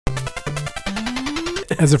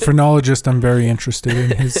As a phrenologist, I'm very interested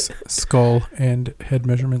in his skull and head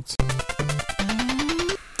measurements.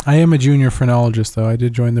 I am a junior phrenologist, though. I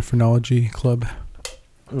did join the phrenology club.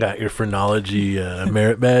 Got your phrenology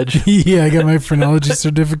merit badge? Yeah, I got my phrenology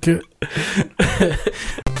certificate.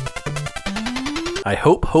 I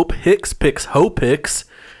hope Hicks picks Hopix.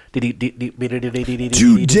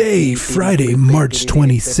 Today, Friday, March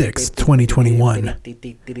 26th,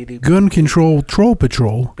 2021. Gun Control Troll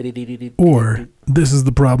Patrol, or This is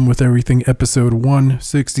the Problem with Everything, episode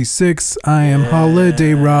 166. I am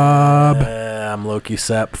Holiday Rob. I'm Loki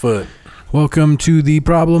Sapfoot. Welcome to the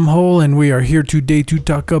Problem Hole, and we are here today to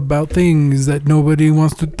talk about things that nobody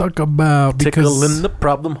wants to talk about. Tickle in the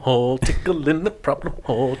problem hole, tickle in the problem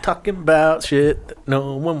hole, talking about shit that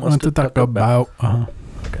no one wants to talk about.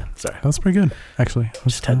 Okay, sorry. That's pretty good, actually. I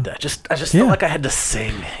just felt like I had to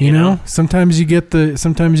sing. You know, sometimes you get the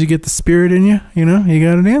spirit in you. You know, you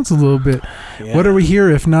got to dance a little bit. Yeah. What are we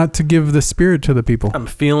here if not to give the spirit to the people? I'm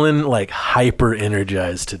feeling like hyper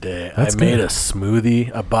energized today. I made a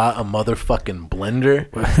smoothie. I bought a motherfucking blender.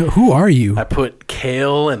 Who are you? I put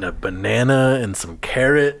kale and a banana and some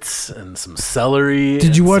carrots and some celery.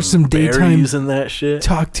 Did you watch some daytime and that shit?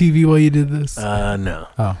 Talk TV while you did this? No.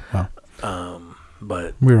 Oh.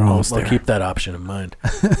 But we were almost I'll keep that option in mind.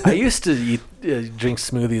 I used to drink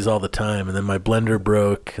smoothies all the time, and then my blender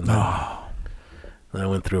broke, and then I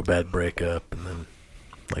went through a bad breakup, and then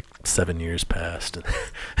like 7 years passed.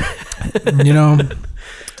 You know.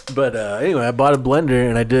 But anyway, I bought a blender,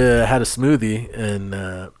 and I had a smoothie,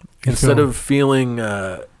 and instead of feeling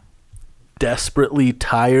desperately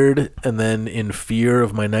tired and then in fear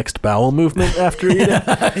of my next bowel movement after eating,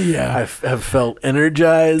 I have felt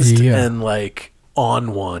energized and like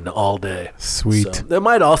on one all day. Sweet. So that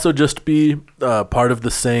might also just be part of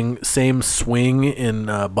the same swing in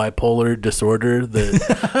bipolar disorder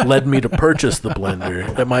that led me to purchase the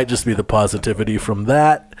blender. It might just be the positivity from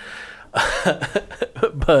that.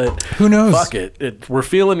 But who knows? Fuck it. We're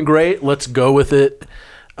feeling great. Let's go with it.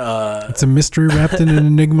 It's a mystery wrapped in an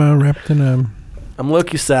enigma, wrapped in a... I'm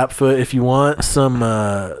Loki Sapfoot. If you want some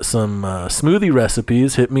smoothie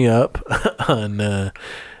recipes, hit me up on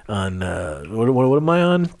what am I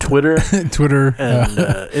on? Twitter and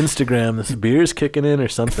Instagram. This beer's kicking in or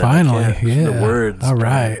something. Finally, the words all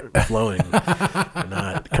right flowing,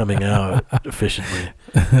 not coming out efficiently.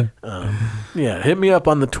 Hit me up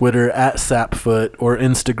on the Twitter at Sapfoot or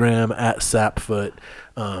Instagram at Sapfoot.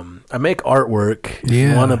 I make artwork. If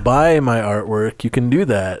you want to buy my artwork, you can do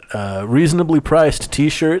that. Reasonably priced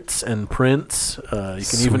t-shirts and prints. You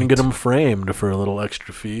can even get them framed for a little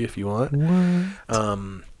extra fee if you want. What?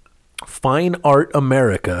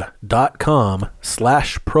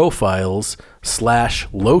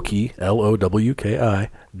 fineartamerica.com/profiles/Loki LOWKI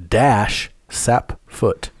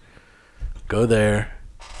 -Sapfoot. Go there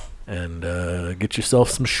and get yourself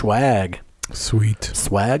some swag. Sweet.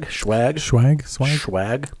 Swag.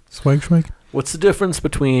 What's the difference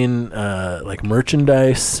between like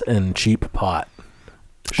merchandise and cheap pot?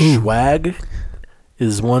 Swag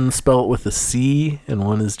is one spelt with a C and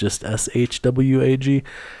one is just SHWAG.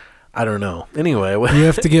 I don't know. Anyway, you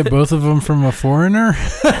have to get both of them from a foreigner.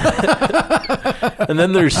 And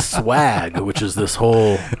then there's swag, which is this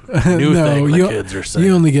whole new thing the kids are saying.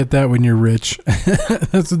 You only get that when you're rich.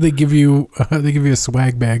 That's what they give you. They give you a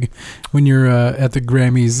swag bag when you're at the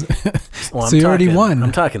Grammys. Well, so you already won.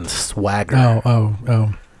 I'm talking swagger.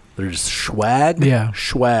 Oh. There's swag,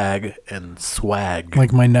 swag, and swag.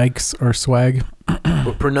 Like my Nikes are swag.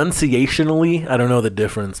 But pronunciationally, I don't know the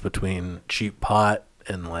difference between cheap pot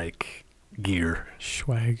and like gear.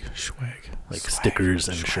 Swag. Like stickers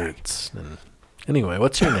and shirts. And anyway,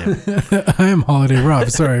 what's your name? I am Holiday Rob.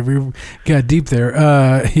 Sorry, we got deep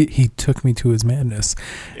there. He took me to his madness.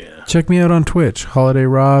 Yeah. Check me out on Twitch, Holiday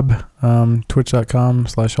Rob,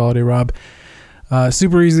 twitch.com/Holiday Rob.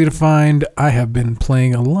 Super easy to find. I have been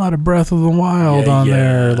playing a lot of Breath of the Wild on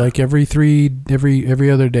there, like every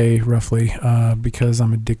other day, roughly, because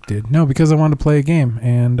I'm addicted. No, because I want to play a game,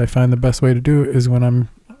 and I find the best way to do it is when I'm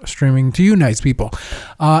streaming to you nice people.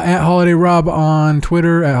 At Holiday Rob on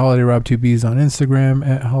Twitter, at Holiday Rob 2Bs on Instagram,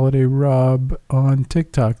 at Holiday Rob on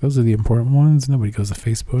TikTok. Those are the important ones. Nobody goes to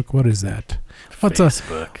Facebook. What is that? What's a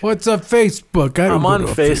Facebook? I'm on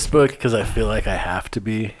Facebook because I feel like I have to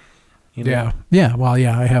be. You know? Yeah. Well,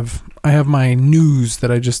 I have my news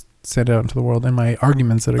that I just sent out into the world and my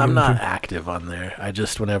arguments that I'm not active on there. I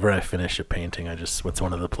just whenever I finish a painting, it's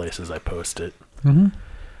one of the places I post it. Mm-hmm.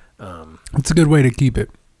 It's a good way to keep it.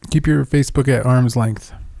 Keep your Facebook at arm's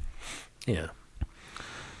length. Yeah.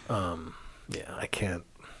 I can't.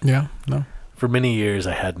 Yeah. No. for many years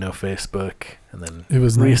I had no Facebook, and then It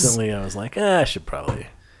was recently I was like, I should probably.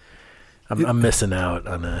 I'm missing out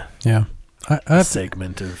on a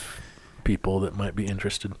segment of people that might be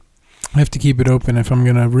interested. I have to keep it open if I'm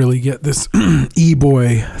gonna really get this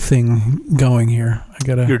e-boy thing going here.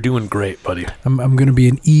 You're doing great, buddy. I'm gonna be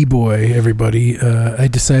an e-boy, everybody. I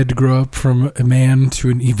decided to grow up from a man to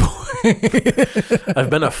an e-boy. I've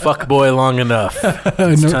been a fuck boy long enough.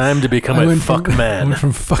 It's time to become a fuck man. I went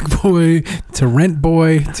from fuck boy to rent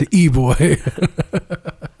boy to e-boy.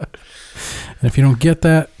 And if you don't get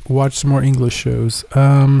that, watch some more English shows.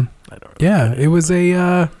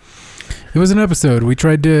 It was an episode. We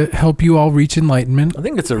tried to help you all reach enlightenment. I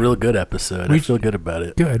think it's a real good episode. I feel good about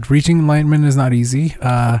it. Good. Reaching enlightenment is not easy.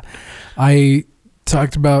 I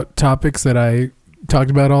talked about topics that I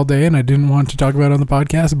talked about all day and I didn't want to talk about on the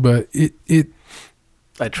podcast, but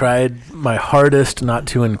I tried my hardest not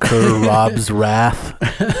to incur Rob's wrath.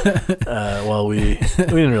 Well, we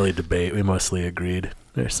didn't really debate. We mostly agreed.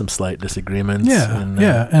 There's some slight disagreements.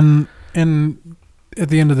 Yeah, and at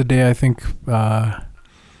the end of the day, I think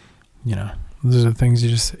those are things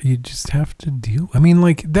you just have to do. I mean,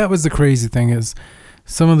 like, that was the crazy thing is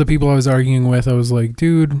some of the people I was arguing with, I was like,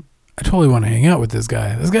 dude, I totally want to hang out with this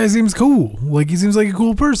guy. This guy seems cool. Like, he seems like a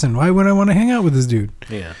cool person. Why would I want to hang out with this dude?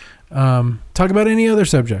 Yeah. Talk about any other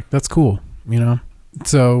subject. That's cool.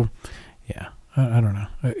 So yeah, I don't know.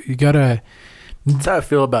 You gotta. That's how I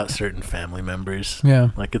feel about certain family members. Yeah.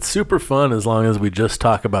 Like, it's super fun as long as we just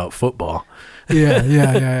talk about football.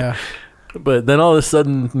 Yeah. But then all of a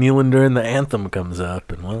sudden, kneeling during the anthem comes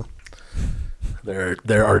up, and well,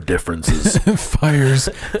 there are differences.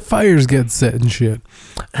 fires get set and shit.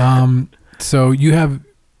 So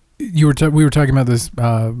we were talking about this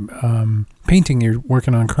painting you're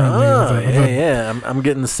working on currently. Yeah. I'm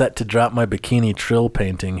getting set to drop my Bikini Trill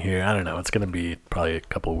painting here. I don't know. It's going to be probably a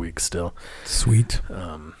couple weeks still. Sweet.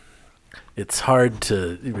 It's hard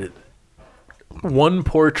to. One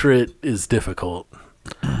portrait is difficult.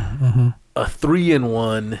 Mm-hmm. A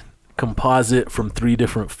 3-in-1 composite from 3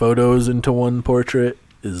 different photos into one portrait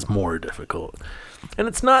is more difficult. And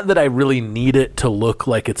it's not that I really need it to look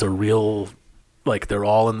like it's a real, like they're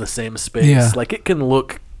all in the same space. Yeah. Like, it can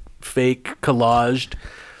look fake collaged,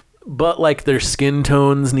 but like their skin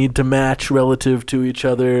tones need to match relative to each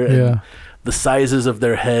other. And the sizes of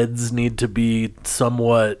their heads need to be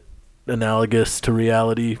somewhat analogous to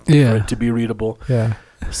reality for it to be readable. Yeah.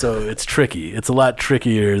 So it's tricky. It's a lot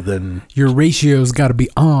trickier than your ratio's got to be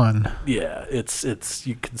on. Yeah, it's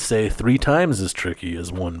you could say 3 times as tricky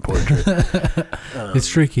as one portrait. It's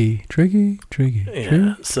tricky.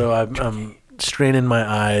 Yeah. So I'm straining my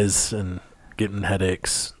eyes and getting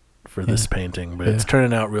headaches for this painting, but it's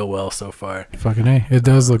turning out real well so far. Fucking A. It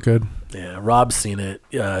does look good. Yeah, Rob's seen it.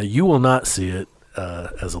 You will not see it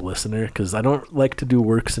as a listener, because I don't like to do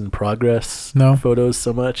works in progress photos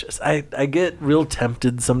so much. I get real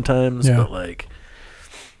tempted sometimes, but like,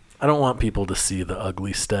 I don't want people to see the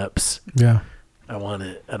ugly steps. Yeah, I want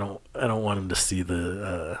it. I don't want them to see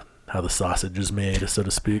the how the sausage is made, so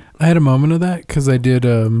to speak. I had a moment of that because I did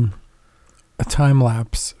a time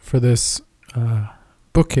lapse for this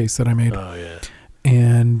bookcase that I made. Oh yeah,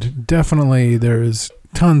 and definitely there's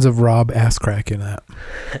tons of Rob ass crack in that.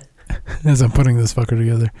 As I'm putting this fucker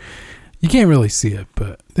together, you can't really see it,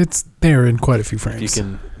 but it's there in quite a few frames. You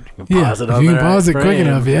can pause it on if you can the pause it frame, quick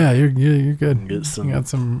enough, you're good. You got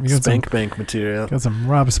some spank bank material. Got some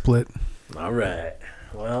Rob split. All right.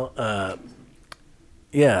 Well,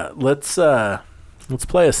 let's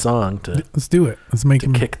play a song let's do it. Let's make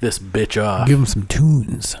him kick this bitch off. Give him some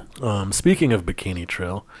tunes. Speaking of Bikini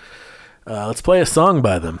Trill, let's play a song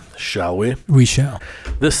by them, shall we? We shall.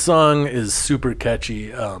 This song is super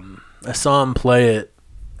catchy. I saw them play it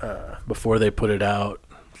before they put it out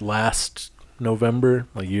last November,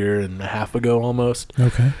 a year and a half ago almost.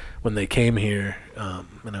 Okay. When they came here,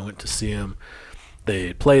 and I went to see them,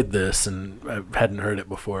 they played this, and I hadn't heard it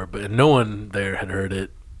before, but no one there had heard it,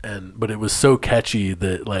 but it was so catchy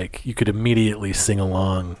that like you could immediately sing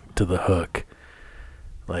along to the hook.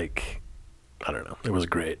 Like, I don't know, it was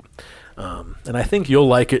great. And I think you'll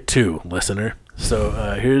like it too, listener. So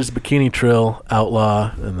here's Bikini Trill,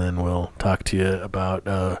 Outlaw, and then we'll talk to you about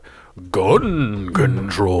gun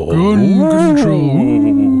control. Gun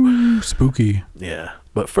control. Spooky. Yeah.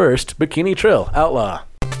 But first, Bikini Trill, Outlaw.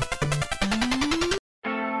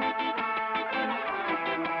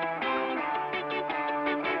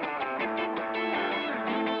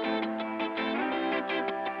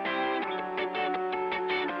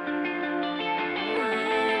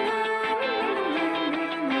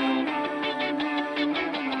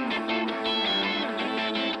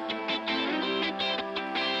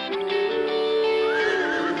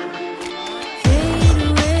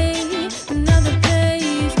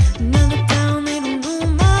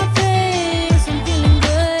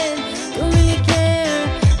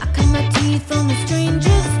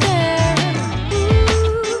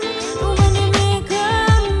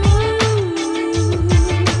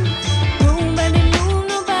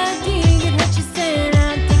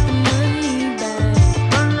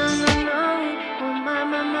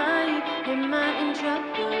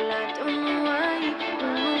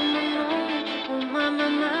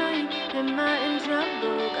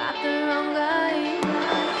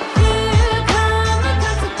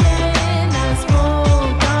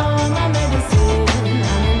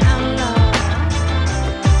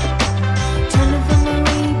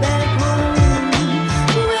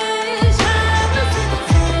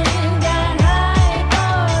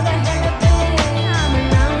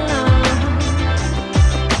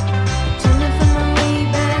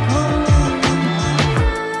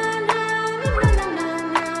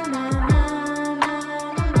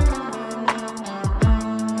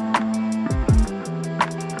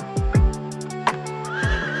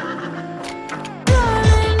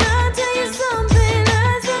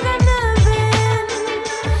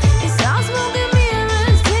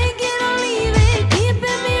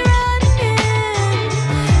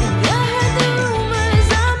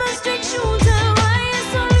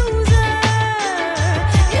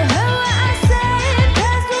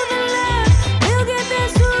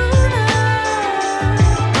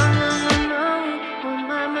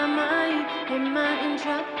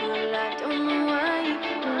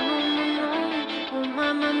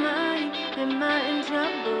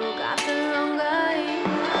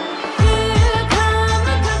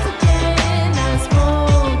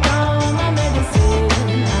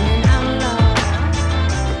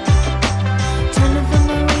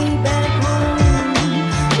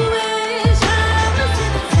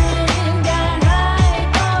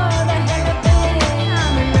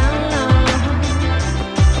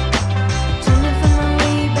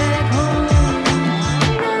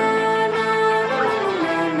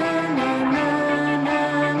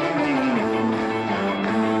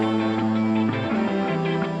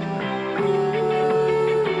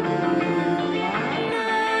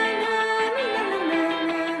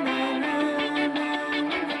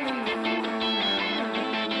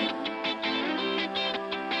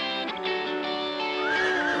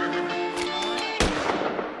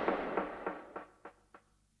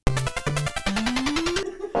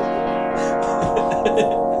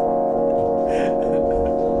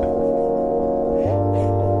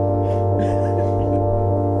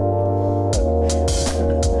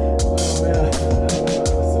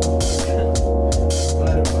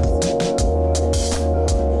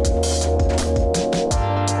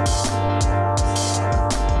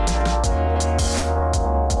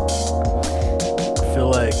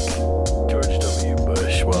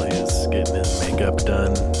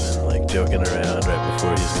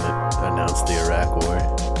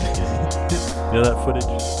 You know that footage?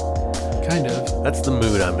 Kind of. That's the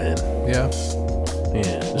mood I'm in. Yeah.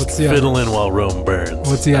 Yeah. Just fiddling while Rome burns.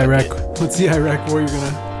 What's the Iraq war you're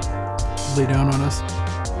gonna lay down on us?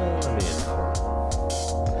 Well, I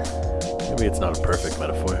mean, maybe it's not a perfect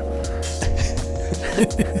metaphor.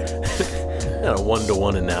 Yeah, a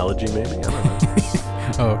 1-to-1 analogy, maybe. I don't know.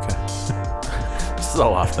 Oh, okay. This is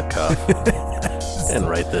all off the cuff. And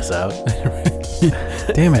write this out.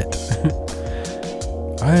 Damn it.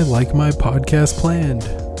 I like my podcast planned.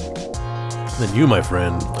 Then you, my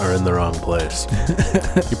friend, are in the wrong place.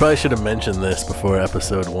 You probably should have mentioned this before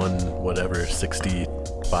episode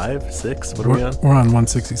 65, 6? What are we on? We're on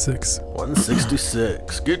 166.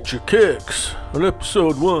 166. Get your kicks on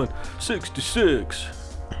episode 166.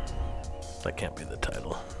 That can't be the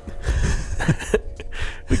title.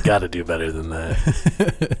 We gotta do better than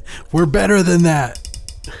that. We're better than that.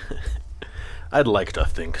 I'd like to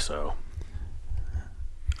think so.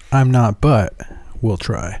 I'm not, but we'll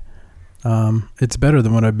try. It's better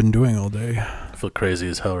than what I've been doing all day. I feel crazy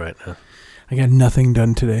as hell right now. I got nothing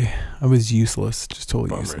done today. I was useless. Just totally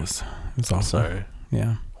Bummer. useless. It was awful. Sorry.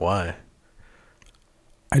 Yeah. Why?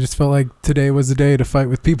 I just felt like today was the day to fight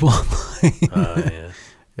with people online.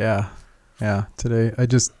 Yeah. Yeah. Today,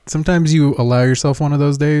 sometimes you allow yourself one of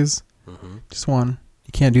those days. Mm-hmm. Just one.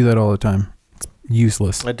 You can't do that all the time. It's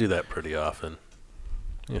useless. I do that pretty often.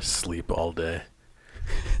 I just sleep all day.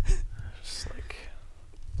 Just like,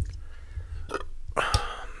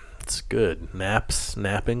 it's good.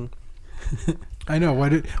 Napping. I know. Why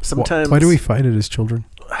do we fight it as children?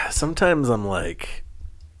 Sometimes I'm like,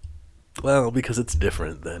 well, because it's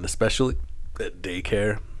different then, especially at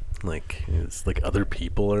daycare. Like, it's like other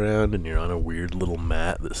people around and you're on a weird little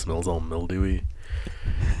mat that smells all mildewy.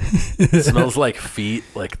 It smells like feet,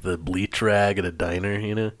 like the bleach rag at a diner,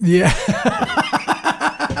 you know? Yeah.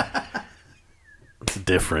 It's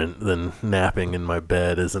different than napping in my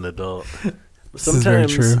bed as an adult.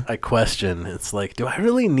 Sometimes I question, it's like, do I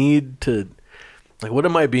really need to, like, what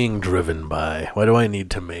am I being driven by? Why do I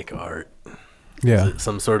need to make art? Yeah. Is it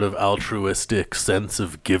some sort of altruistic sense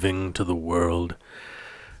of giving to the world?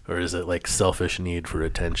 Or is it like selfish need for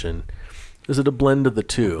attention? Is it a blend of the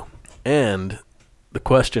two? And the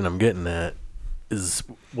question I'm getting at is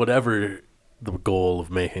whatever the goal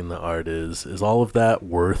of making the art is all of that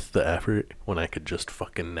worth the effort when I could just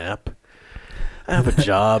fucking nap? I have a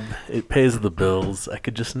job. It pays the bills. I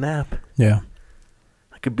could just nap. Yeah.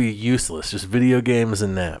 I could be useless. Just video games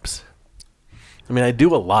and naps. I mean, I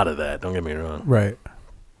do a lot of that. Don't get me wrong. Right.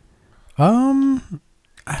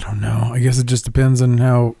 I don't know. I guess it just depends on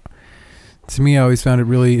how. To me, I always found it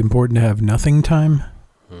really important to have nothing time.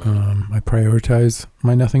 I prioritize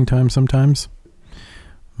my nothing time sometimes.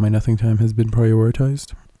 My nothing time has been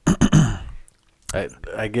prioritized.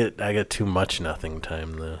 I get too much nothing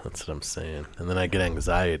time though. That's what I'm saying. And then I get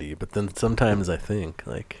anxiety. But then sometimes I think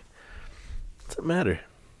like, what's it matter?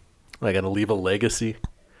 I got to leave a legacy.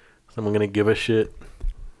 Someone gonna give a shit.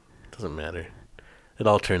 Doesn't matter. It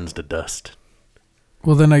all turns to dust.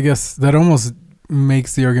 Well, then I guess that almost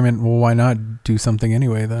makes the argument, well, why not do something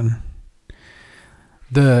anyway then?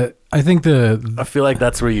 I feel like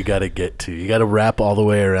that's where you got to get to. You got to wrap all the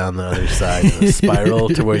way around the other side in a spiral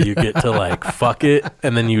to where you get to like, fuck it.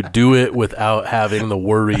 And then you do it without having the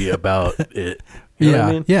worry about it. You know what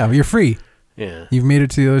I mean? Yeah, you're free. Yeah. You've made it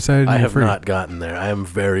to the other side. I have have not gotten there. I am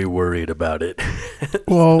very worried about it.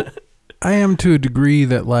 Well, I am to a degree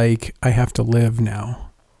that like I have to live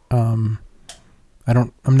now. I'm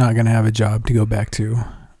not going to have a job to go back to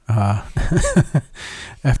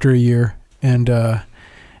after a year. And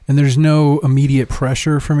there's no immediate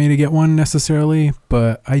pressure for me to get one necessarily,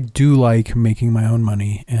 but I do like making my own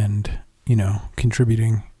money and,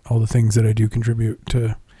 contributing all the things that I do contribute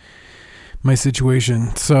to my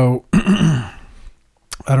situation. So I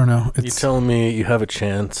don't know. You telling me you have a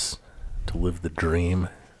chance to live the dream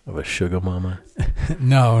of a sugar mama?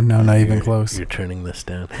 No, not even close. You're turning this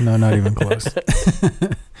down. No, not even close.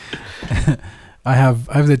 I have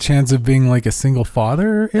the chance of being like a single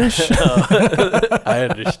father-ish. I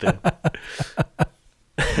understand.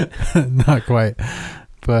 Not quite.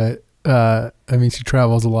 But, she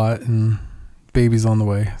travels a lot and baby's on the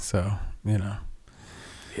way. So,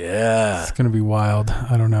 Yeah. It's going to be wild.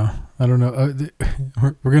 I don't know.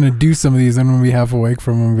 We're going to do some of these and when we half awake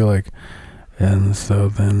from them, we'll be like, and so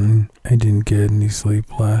then I didn't get any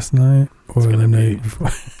sleep last night or the night before.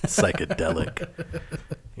 Psychedelic.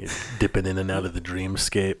 You're dipping in and out of the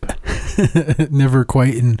dreamscape. Never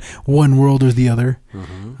quite in one world or the other.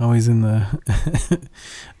 Mm-hmm. Always in the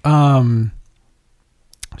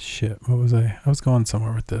shit. What was I was going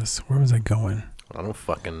somewhere with this. Where was I going? I don't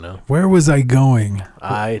fucking know. Where was I going?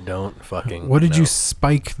 I don't fucking What did know. you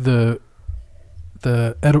spike the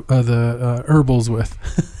herbals with?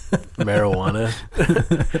 Marijuana.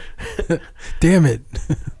 Damn it.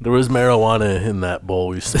 There was marijuana in that bowl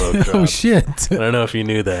we smoked. Oh shit. I don't know if you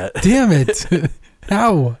knew that. Damn it.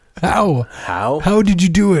 How? How did you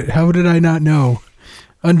do it? How did I not know?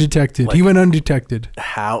 Undetected. He went undetected.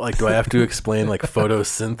 How? Like, do I have to explain like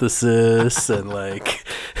photosynthesis and like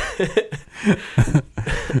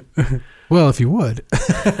Well, if you would.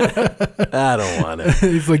 I don't want it.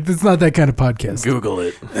 It's like, it's not that kind of podcast. Google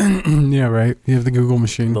it. Yeah, right. You have the Google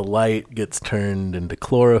machine. The light gets turned into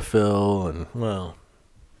chlorophyll and, well,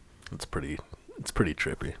 it's pretty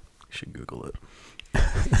trippy. You should Google it.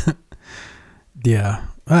 Yeah.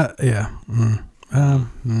 Yeah. I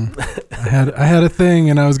had a thing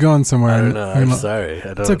and I was going somewhere. I don't know. I'm sorry.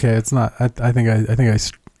 It's okay. It's not. I think I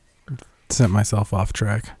sent myself off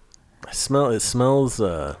track. It smells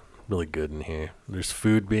really good in here. There's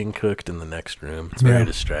food being cooked in the next room. It's very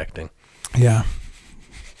distracting. Yeah.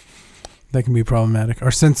 That can be problematic.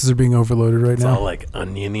 Our senses are being overloaded right now. It's all like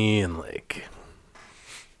oniony and like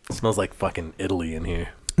it smells like fucking Italy in here.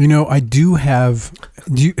 I do have.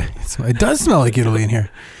 It does smell like Italy in here.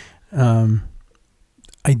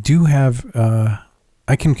 I do have.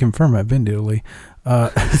 I can confirm I've been to Italy.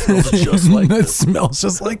 It smells just like this. It smells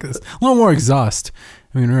just like this. A little more exhaust.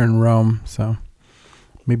 We're in Rome, so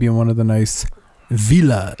maybe in one of the nice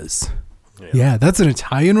villas. Yeah, that's an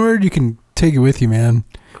Italian word. You can take it with you, man.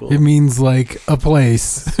 Cool. It means like a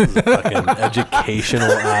place. This was a fucking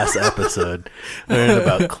educational ass episode. Learning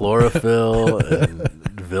about chlorophyll and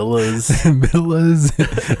villas. Villas,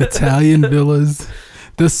 Italian villas.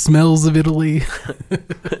 The smells of Italy.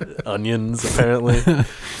 Onions, apparently.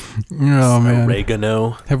 Oh, man.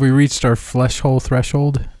 Oregano. Have we reached our flesh hole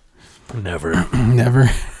threshold? Never. Never.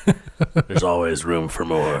 There's always room for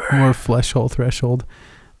more. More flesh hole threshold.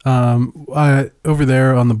 Over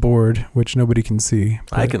there on the board, which nobody can see.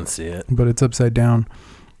 I can see it. But it's upside down.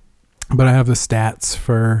 But I have the stats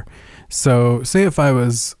for... So, say if I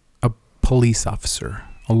was a police officer,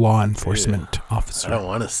 a law enforcement officer. I don't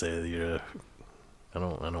want to say that you're... I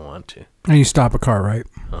don't want to. And you stop a car, right?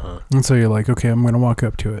 Uh-huh. And so you're like, okay, I'm going to walk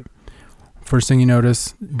up to it. First thing you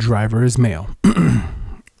notice, driver is male.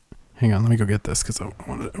 Hang on, let me go get this because I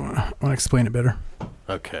want to explain it better.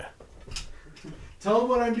 Okay. Tell him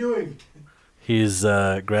what I'm doing. He's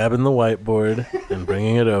grabbing the whiteboard and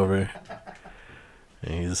bringing it over.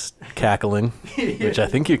 And he's cackling, which I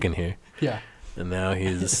think you can hear. Yeah. And now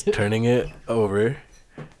he's turning it over.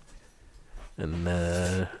 And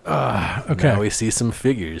okay. now we see some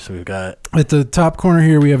figures. We've got... At the top corner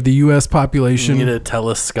here, we have the U.S. population. You need a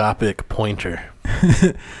telescopic pointer.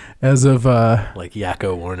 As of... like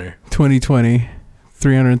Yakko Warner. 2020,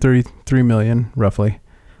 333 million, roughly.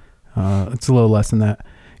 It's a little less than that.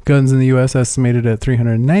 Guns in the U.S. estimated at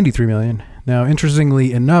 393 million. Now,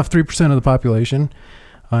 interestingly enough, 3% of the population,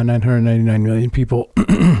 999 million people,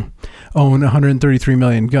 own 133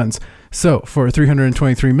 million guns. So, for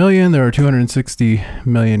 323 million, there are 260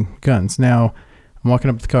 million guns. Now, I'm walking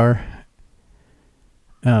up to the car.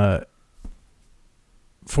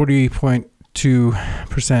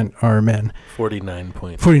 40.2% are men.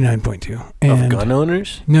 49.2. And of gun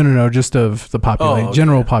owners? No, just of the population,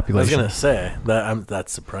 general population. I was gonna say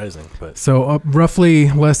that's surprising, but so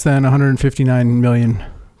roughly less than 159 million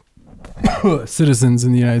citizens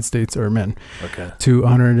in the United States are men. Okay. To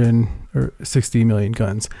 160 million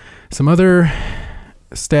guns. Some other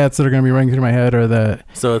stats that are going to be running through my head are that.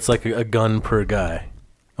 So it's like a gun per guy.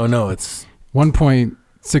 Oh no, it's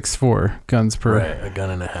 1.64 guns per. Right, a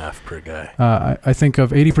gun and a half per guy. I think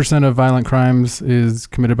of 80% of violent crimes is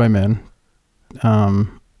committed by men.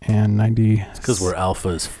 And 90. It's because we're alpha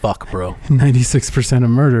as fuck, bro. 96% of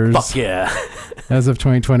murders. Fuck yeah. As of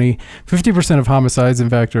 2020, 50% of homicides, in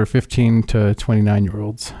fact, are 15 to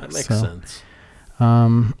 29-year-olds. That makes sense.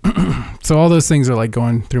 So all those things are like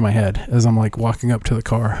going through my head as I'm like walking up to the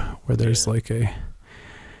car where there's like a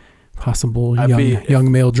possible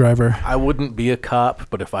young male driver. I wouldn't be a cop,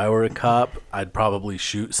 but if I were a cop, I'd probably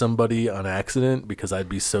shoot somebody on accident because I'd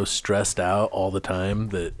be so stressed out all the time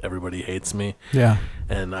that everybody hates me. Yeah.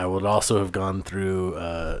 And I would also have gone through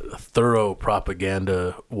thorough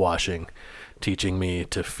propaganda washing, teaching me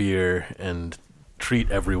to fear and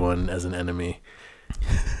treat everyone as an enemy.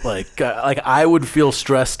 Like I would feel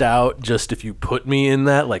stressed out just if you put me in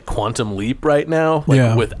that like Quantum Leap right now,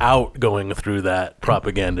 like without going through that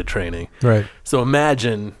propaganda training. Right. So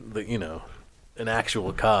imagine an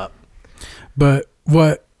actual cop. But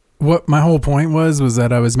what my whole point was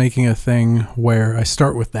that I was making a thing where I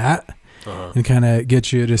start with that and kind of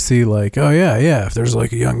get you to see like, oh yeah, if there's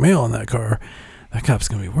like a young male in that car, that cop's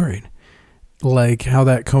gonna be worried. Like how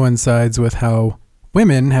that coincides with how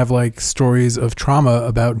women have like stories of trauma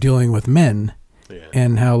about dealing with men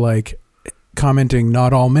and how like commenting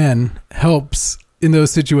not all men helps in those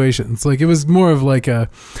situations. Like it was more of like I'm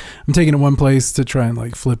taking it one place to try and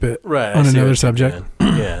like flip it on another subject.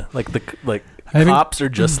 Yeah. Cops are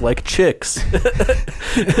just like chicks.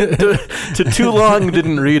 to too long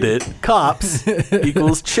didn't read it. Cops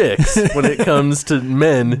equals chicks when it comes to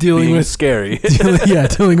men being with scary.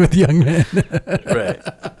 Dealing with young men.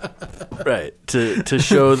 Right. To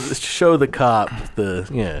show the cop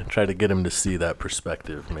try to get him to see that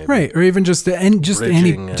perspective maybe. Right. Or even just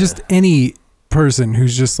any person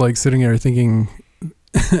who's just like sitting there thinking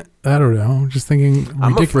I don't know, just thinking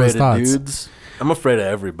ridiculous thoughts. I'm afraid of dudes. I'm afraid of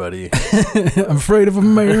everybody. I'm afraid of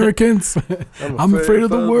Americans. I'm afraid of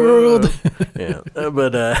the world. Yeah.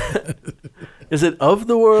 But is it of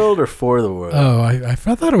the world or for the world? Oh, I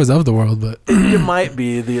thought it was of the world, but it might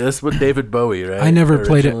be. That's what David Bowie, right? I never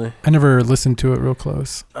played it. I never listened to it real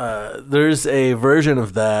close. There's a version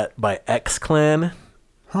of that by X-Clan.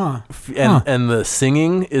 And the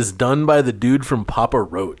singing is done by the dude from Papa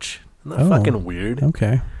Roach. Isn't that fucking weird?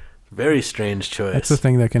 Okay. Very strange choice. That's a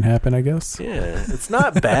thing that can happen, I guess. Yeah, it's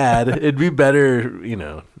not bad. It'd be better,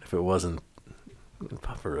 if it wasn't.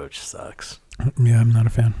 Papa Roach sucks. Yeah, I'm not a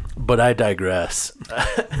fan. But I digress.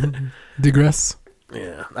 Digress?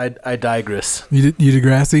 Yeah, I digress. You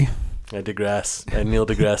Degrassi? I digress. I Neil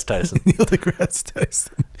deGrasse Tyson. Neil deGrasse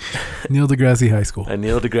Tyson. Neil deGrasse High School. I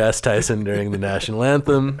Neil deGrasse Tyson during the national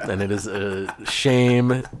anthem, and it is a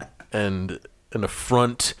shame and an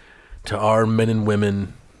affront to our men and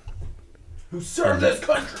women who serve this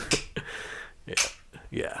country.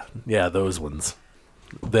 Yeah, those ones.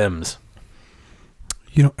 Thems.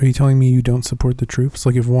 Are you telling me you don't support the troops?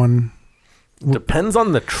 Like if one... Depends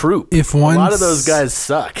on the troop. If a lot of those guys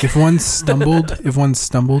suck. If one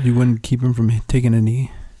stumbled, you wouldn't keep him from taking a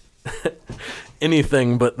knee?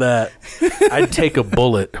 Anything but that. I'd take a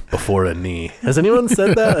bullet before a knee. Has anyone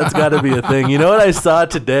said that? That's got to be a thing. You know what I saw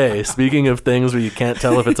today? Speaking of things where you can't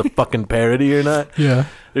tell if it's a fucking parody or not. Yeah.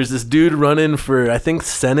 There's this dude running for, I think,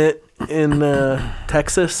 Senate in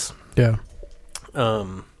Texas. Yeah.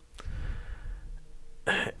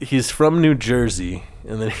 he's from New Jersey,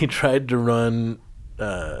 and then he tried to run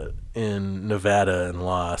in Nevada and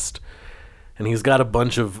lost. And he's got a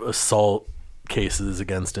bunch of assault cases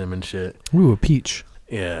against him and shit. Ooh, a peach.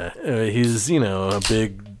 Yeah, he's, a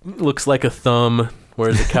big, looks like a thumb,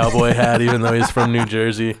 wears a cowboy hat even though he's from New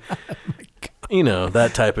Jersey.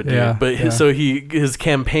 That type of dude. Yeah, but so his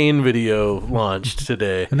campaign video launched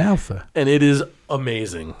today. An alpha. And it is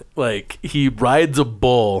amazing. Like, he rides a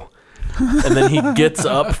bull, and then he gets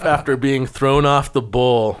up after being thrown off the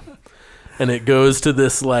bull, and it goes to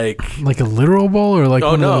this like a literal bull or like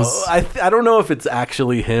oh one no of those... I don't know if it's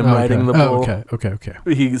actually him riding the bull. Okay.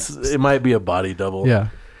 It might be a body double. Yeah,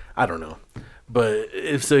 I don't know. But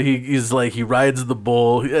if so, he's like, he rides the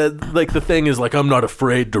bull. Like, the thing is, like, I'm not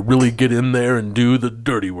afraid to really get in there and do the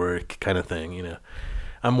dirty work kind of thing,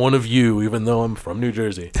 I'm one of you, even though I'm from New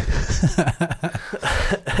Jersey.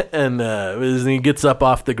 And he gets up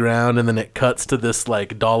off the ground, and then it cuts to this,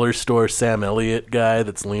 like, dollar store Sam Elliott guy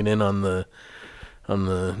that's leaning on the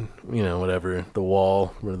whatever, the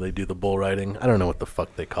wall where they do the bull riding. I don't know what the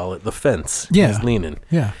fuck they call it. The fence. Yeah. He's leaning.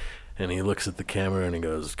 Yeah. And he looks at the camera and he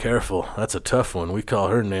goes, "Careful, that's a tough one. We call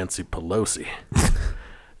her Nancy Pelosi."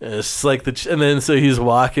 And it's like and then so he's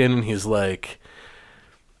walking and he's like,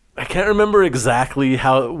 I can't remember exactly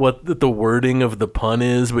what the wording of the pun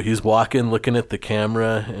is, but he's walking, looking at the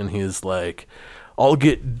camera, and he's like, "I'll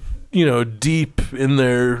get deep in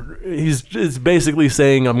there." He's basically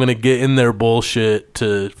saying, "I'm gonna get in their bullshit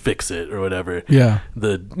to fix it," or whatever. Yeah.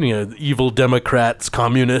 The evil Democrats,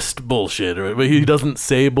 communist bullshit, but he doesn't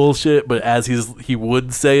say bullshit. But as he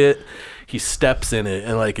would say it, he steps in it,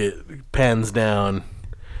 and like it pans down,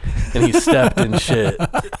 and he stepped in shit,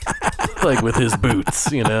 like with his boots,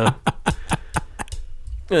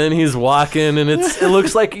 And he's walking, and it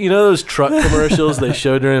looks like, those truck commercials they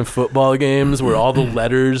show during football games where all the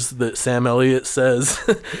letters that Sam Elliott says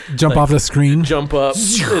jump off the screen. Jump up.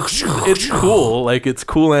 It's cool. Like, it's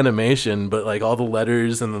cool animation, but like all the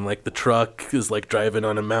letters, and then like the truck is like driving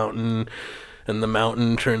on a mountain, and the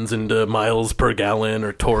mountain turns into miles per gallon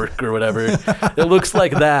or torque or whatever. It looks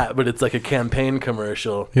like that, but it's like a campaign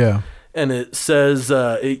commercial. Yeah. And it says,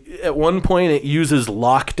 at one point it uses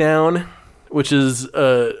lockdown, which is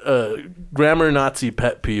a grammar Nazi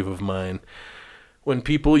pet peeve of mine. When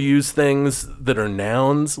people use things that are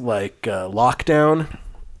nouns, like lockdown,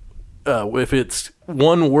 if it's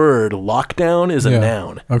one word, lockdown is a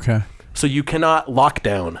noun. Okay. So you cannot lock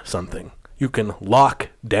down something. You can lock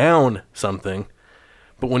down something,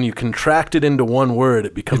 but when you contract it into one word,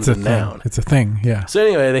 it becomes a noun. It's a thing, yeah. So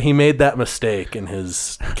anyway, he made that mistake in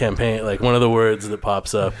his campaign. Like, one of the words that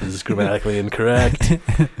pops up is grammatically incorrect.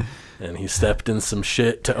 And he stepped in some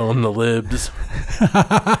shit to own the libs.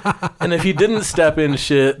 And if he didn't step in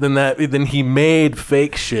shit, then he made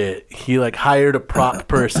fake shit. He like hired a prop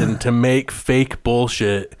person to make fake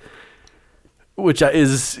bullshit, which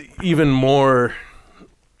is even more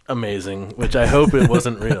amazing, which I hope it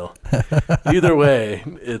wasn't real. Either way,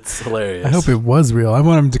 it's hilarious. I hope it was real. I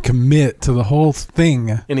want him to commit to the whole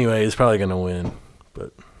thing. Anyway, he's probably going to win.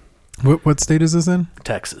 But what state is this in?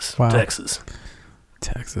 Texas. Wow. Texas.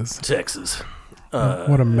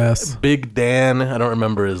 What a mess. Big Dan. I don't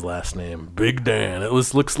remember his last name. Big Dan. It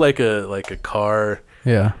looks like a car.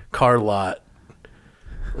 Yeah. Car lot.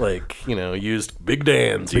 Like, used Big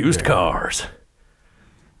Dan's Big used Dan. cars.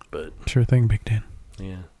 But sure thing, Big Dan.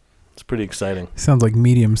 Yeah. It's pretty exciting. Sounds like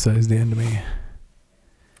medium-sized Dan to me.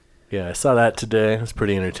 Yeah, I saw that today. I was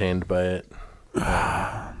pretty entertained by it.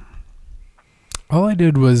 All I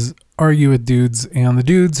did was argue with dudes, and the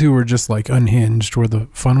dudes who were just like unhinged were the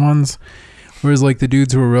fun ones. Whereas like the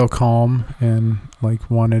dudes who were real calm and like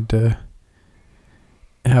wanted to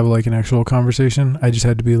have like an actual conversation, I just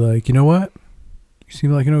had to be like, you know what? You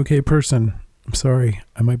seem like an okay person. I'm sorry.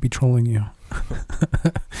 I might be trolling you.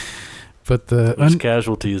 But There's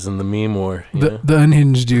casualties in the meme war. The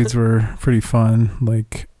unhinged dudes were pretty fun.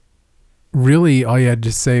 Like, really all you had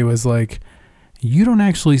to say was like, you don't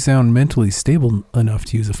actually sound mentally stable enough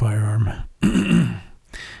to use a firearm. And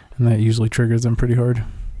that usually triggers them pretty hard.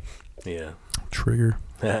 Yeah. Trigger.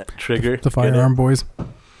 Trigger. The firearm boys.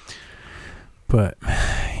 But,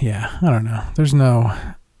 yeah, I don't know. I don't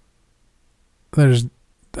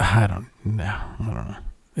know.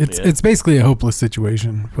 It's basically a hopeless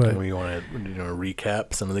situation. But you want to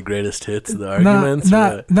recap some of the greatest hits of the arguments?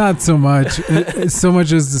 Not so much. So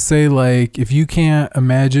much as to say, like, if you can't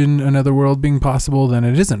imagine another world being possible, then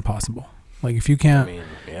it isn't possible. Like, if you can't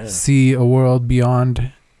see a world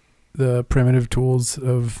beyond the primitive tools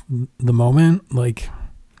of the moment, like,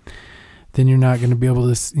 then you're not going to be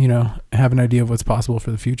able to, have an idea of what's possible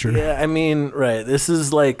for the future. Yeah, I mean, right. This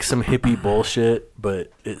is like some hippie bullshit,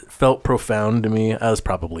 but it felt profound to me. I was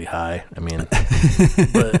probably high. I mean,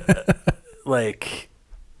 but like,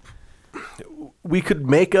 we could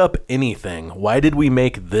make up anything. Why did we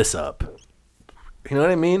make this up? You know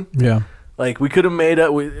what I mean? Yeah. Like, we could have made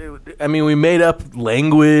up. We made up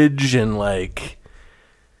language and like.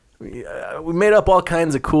 We made up all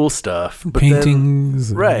kinds of cool stuff. But paintings.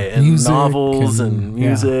 Then, right. And novels and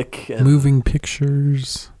music. Yeah. And moving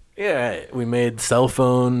pictures. Yeah. We made cell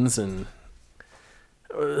phones. And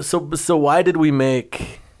so why did we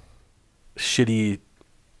make shitty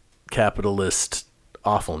capitalist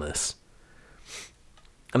awfulness?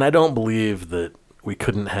 And I don't believe that we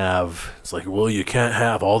couldn't have. It's like, well, you can't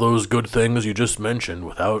have all those good things you just mentioned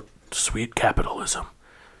without sweet capitalism.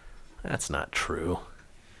 That's not true.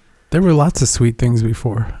 There were lots of sweet things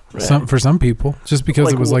before, right. For some people, just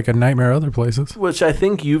because it was like a nightmare other places. Which I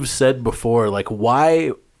think you've said before, like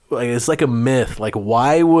why, like it's like a myth, like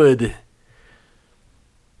why would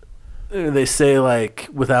they say like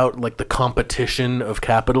without like the competition of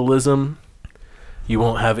capitalism, you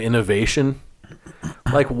won't have innovation?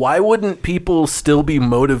 Like why wouldn't people still be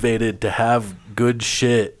motivated to have good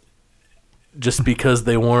shit? Just because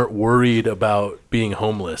they weren't worried about being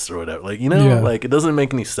homeless or whatever. Like, like it doesn't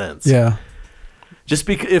make any sense. Yeah. Just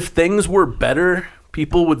because if things were better,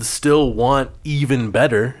 people would still want even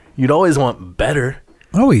better. You'd always want better.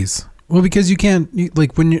 Always. Well, because you can't,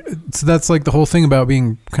 so that's like the whole thing about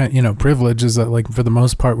being, privileged is that like for the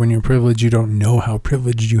most part, when you're privileged, you don't know how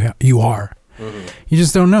privileged you are. Mm-hmm. You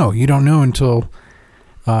just don't know. You don't know until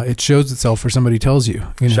it shows itself or somebody tells you.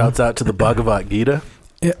 Shouts out to the Bhagavad Gita.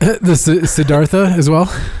 Yeah, the Siddhartha as well.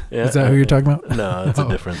 Yeah, is that who you're talking about? No, that's a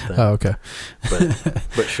different thing. Oh, okay.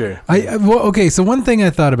 But sure. Okay. So one thing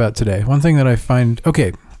I thought about today, one thing that I find,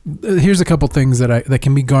 here's a couple things that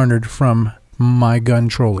can be garnered from my gun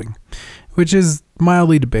trolling, which is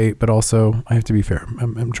mildly debate, but also I have to be fair.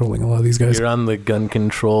 I'm trolling a lot of these guys. You're on the gun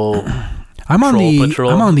control. I'm on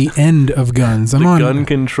the end of guns. I'm on gun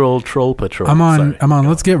control troll patrol. I'm on.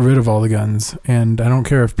 Let's get rid of all the guns, and I don't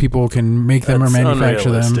care if people can make them or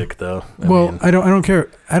manufacture them. Though. I don't care.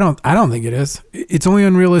 I don't think it is. It's only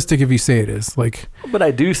unrealistic if you say it is. Like, but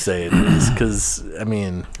I do say it is because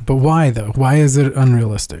But why though? Why is it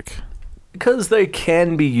unrealistic? Because they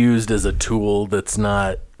can be used as a tool that's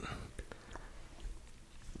not.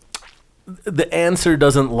 The answer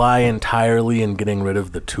doesn't lie entirely in getting rid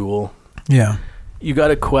of the tool. Yeah. You got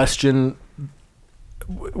to question,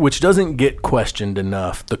 which doesn't get questioned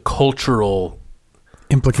enough, the cultural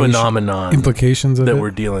phenomenon implications of that it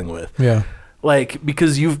we're dealing with. Yeah. Like,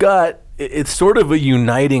 because it's sort of a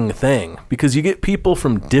uniting thing because you get people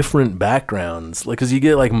from different backgrounds. Like, because you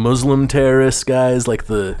get like Muslim terrorist guys, like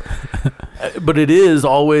but it is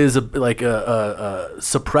always a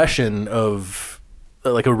suppression of,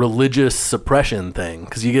 like a religious suppression thing.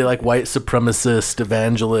 Because you get like white supremacist,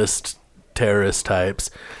 evangelist, terrorist types,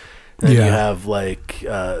 and you have like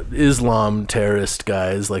Islam terrorist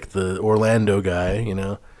guys, like the Orlando guy.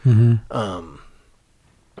 Mm-hmm.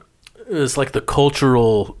 It's like the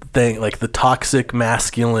cultural thing, like the toxic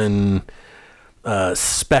masculine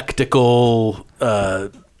spectacle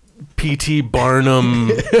P.T.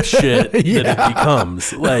 Barnum shit that it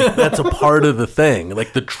becomes. Like, that's a part of the thing.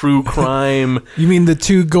 Like, the true crime. You mean the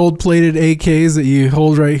 2 gold-plated AKs that you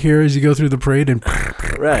hold right here as you go through the parade? And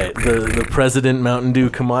right. The President Mountain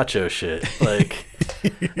Dew Camacho shit. Like,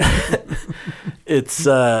 it's,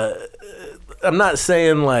 I'm not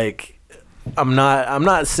saying, like, I'm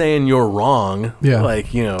not saying you're wrong. Yeah. Like,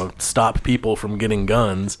 stop people from getting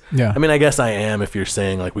guns. Yeah. I mean, I guess I am if you're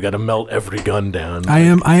saying like we got to melt every gun down. I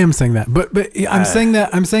am saying that. But I'm saying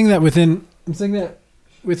that within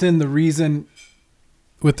the reason,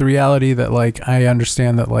 with the reality that like I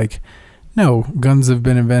understand that like no, guns have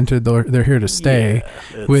been invented, they're here to stay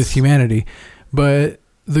with humanity. But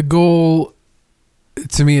the goal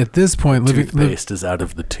to me at this point, toothpaste is out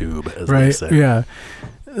of the tube, as right, they say. Yeah.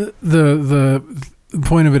 The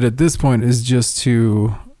point of it at this point is just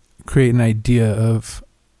to create an idea of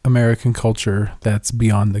American culture that's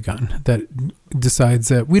beyond the gun, that decides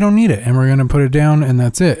that we don't need it and we're going to put it down and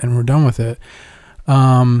that's it and we're done with it.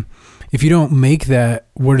 If you don't make that,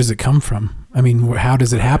 where does it come from? I mean, how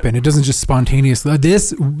does it happen? It doesn't just spontaneously.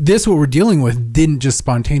 This what we're dealing with didn't just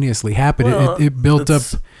spontaneously happen. Well, it built up.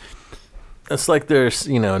 It's like there's,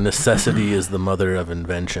 necessity is the mother of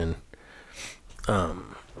invention.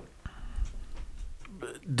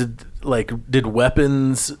 Did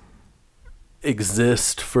weapons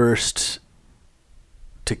exist first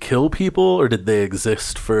to kill people, or did they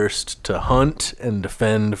exist first to hunt and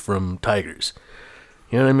defend from tigers?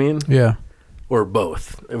 You know what I mean? Yeah. Or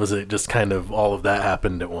both? Was it just kind of all of that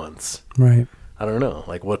happened at once? Right. I don't know.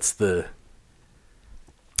 Like, what's the...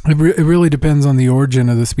 It really depends on the origin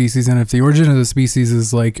of the species, and if the origin of the species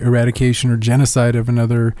is like eradication or genocide of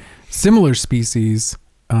another similar species,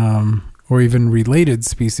 or even related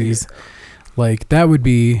species, like that would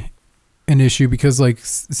be an issue because, like,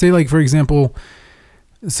 say, like for example,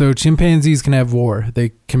 so chimpanzees can have war.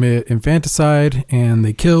 They commit infanticide and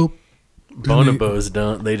they kill. Bonobos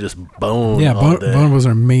don't. They just bone. Yeah, all day. bonobos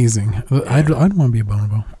are amazing. Yeah. I'd want to be a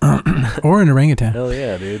bonobo or an orangutan. Hell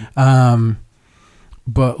yeah, dude.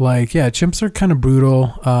 But like, yeah, chimps are kind of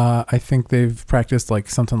brutal. I think they've practiced like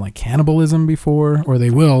something like cannibalism before, or they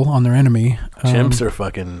will on their enemy. Chimps are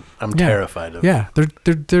fucking. I'm terrified of. Yeah,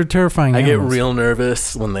 they're terrifying. I animals. get real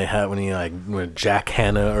nervous when when Jack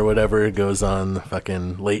Hanna or whatever goes on the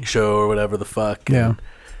fucking Late Show or whatever the fuck. Yeah.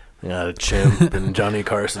 You got a chimp and Johnny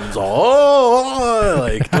Carson's all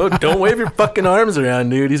like, don't wave your fucking arms around,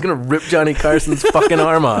 dude. He's gonna rip Johnny Carson's fucking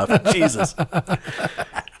arm off. Jesus.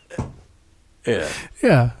 Yeah.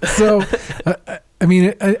 Yeah. So, I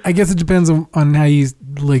mean, I guess it depends on how you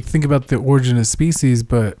like think about the origin of species,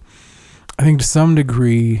 but I think to some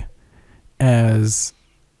degree, as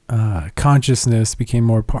consciousness became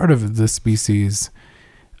more part of the species,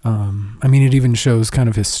 I mean, it even shows kind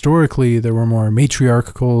of historically there were more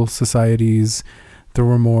matriarchal societies. There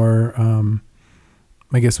were more,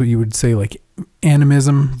 I guess what you would say like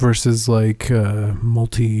animism versus like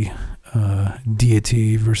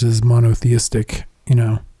deity versus monotheistic,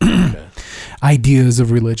 okay. Ideas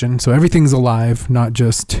of religion. So everything's alive, not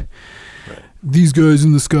just these guys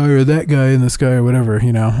in the sky or that guy in the sky or whatever,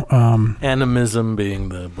 Animism being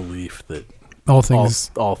the belief that all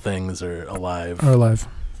things are alive.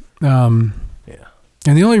 Yeah.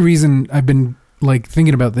 And the only reason I've been like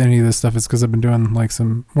thinking about any of this stuff is because I've been doing like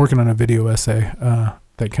working on a video essay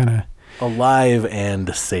that kind of alive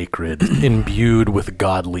and sacred, imbued with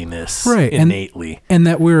godliness, innately, and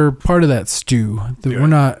that we're part of that stew. That we're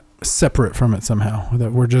not separate from it somehow.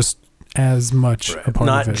 That we're just as much a part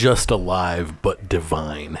not of it. Just alive, but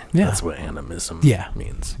divine. Yeah. That's what animism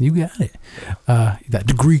means. You got it. That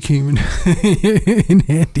degree came in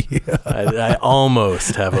handy. I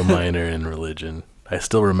almost have a minor in religion. I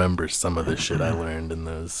still remember some of the shit I learned in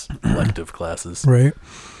those elective classes. Right.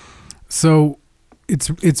 So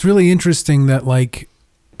it's really interesting that like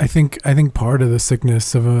I think part of the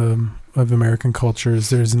sickness of American culture is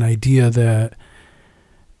there's an idea that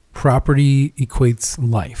property equates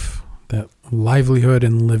life, that livelihood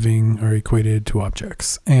and living are equated to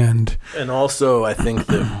objects, and also I think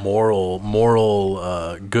that moral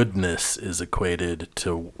goodness is equated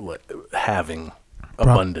to having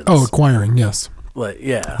abundance. Acquiring, yes.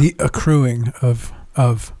 The accruing of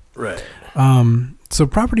right. So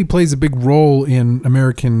property plays a big role in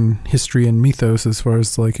American history and mythos as far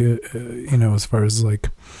as like as far as like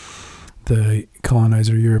the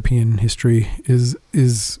colonizer European history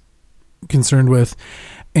is concerned with,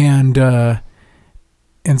 and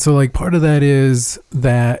so like part of that is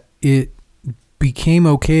that it became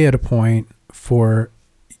okay at a point for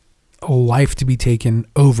a life to be taken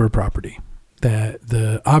over property, that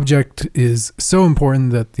the object is so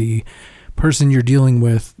important that the person you're dealing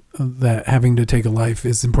with, that having to take a life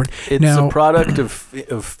is important. It's a product of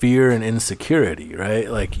fear and insecurity, right?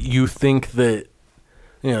 Like you think that,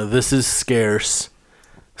 this is scarce.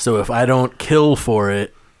 So if I don't kill for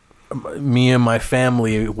it, me and my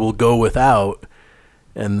family will go without.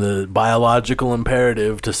 And the biological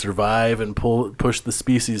imperative to survive and push the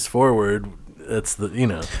species forward, that's the,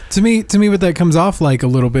 To me, what that comes off like a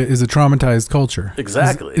little bit is a traumatized culture.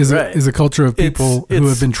 Exactly. Is a culture of people who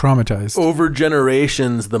have been traumatized. Over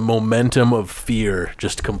generations, the momentum of fear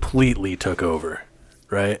just completely took over,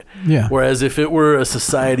 right? Yeah. Whereas if it were a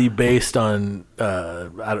society based on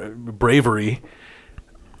bravery,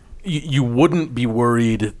 you wouldn't be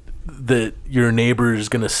worried that your neighbor's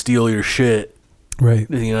going to steal your shit. Right.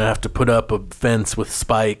 Have to put up a fence with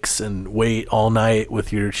spikes and wait all night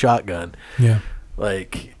with your shotgun. Yeah.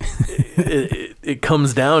 Like it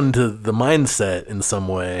comes down to the mindset in some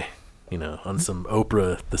way, on some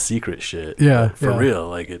Oprah The Secret shit. Yeah. For real.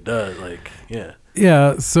 Like it does. Like, yeah.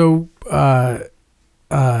 Yeah. So,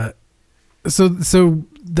 so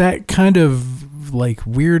that kind of like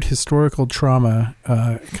weird historical trauma,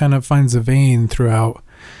 kind of finds a vein throughout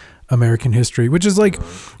American history, which is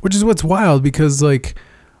what's wild, because like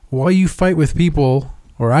while you fight with people,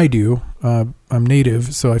 or I do, I'm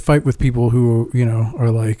Native, so I fight with people who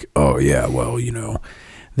are like, oh yeah, well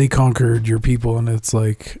they conquered your people, and it's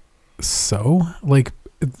like, so like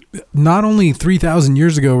not only 3,000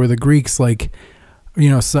 years ago were the Greeks like, I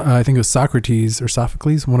think it was Socrates or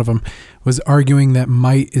Sophocles, one of them, was arguing that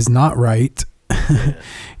might is not right.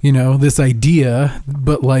 This idea,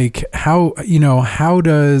 but like how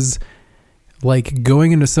does like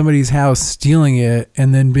going into somebody's house, stealing it,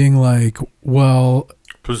 and then being like, well,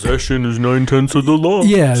 possession is 9/10 of the law.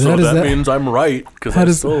 Yeah, so that means I'm right. How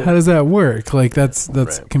does that work? Like that's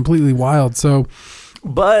right. Completely wild. So,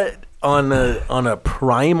 but on a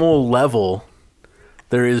primal level,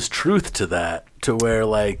 there is truth to that. To where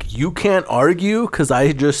like you can't argue because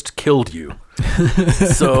I just killed you.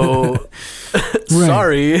 So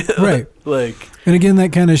sorry. Right. Like, and again,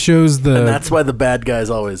 that kind of shows and that's why the bad guys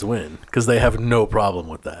always win, because they have no problem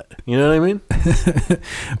with that. You know what I mean?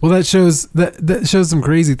 Well, that shows some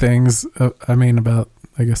crazy things. About,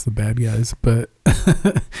 I guess, the bad guys, but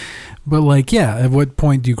but like, yeah, at what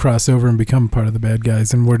point do you cross over and become part of the bad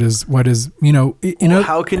guys? And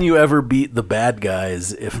how can you ever beat the bad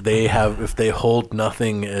guys if they hold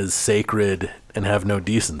nothing as sacred and have no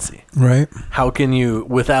decency? Right. How can you,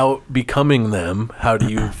 without becoming them, how do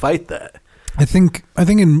you fight that? I think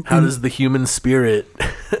how does the human spirit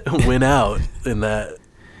win out in that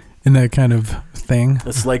kind of thing?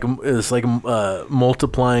 It's like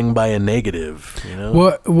multiplying by a negative,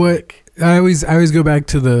 What I always go back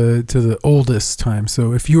to the oldest time.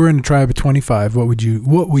 So if you were in a tribe of 25, what would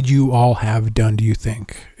you all have done, do you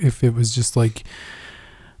think? If it was just like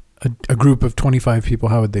a group of 25 people,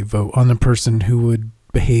 how would they vote on the person who would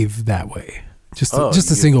behave that way? Just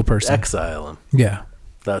a single person. Exile them. Yeah.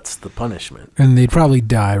 That's the punishment. And they'd probably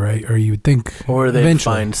die, right? Or you would think, or they'd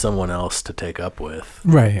find someone else to take up with,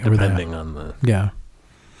 right? Depending on the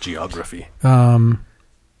geography.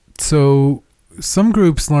 So some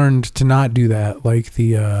groups learned to not do that, like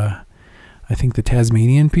I think the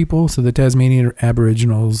Tasmanian people. So the Tasmanian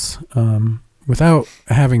Aboriginals. Without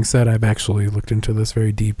having said, I've actually looked into this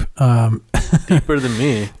very deep. Deeper than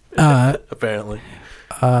me, apparently.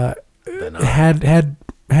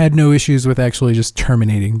 Had no issues with actually just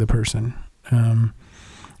terminating the person,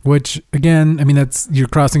 which again, that's you're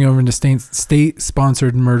crossing over into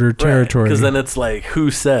state-sponsored murder territory. Because then it's like, who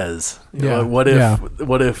says? What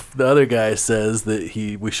if the other guy says that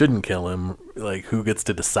we shouldn't kill him? Like, who gets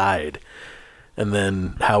to decide? And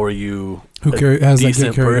then how are you a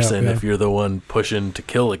decent person if you're the one pushing to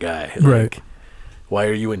kill a guy? Like, right. Why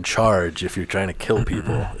are you in charge if you're trying to kill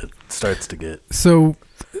people? It starts to get... So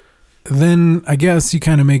then I guess you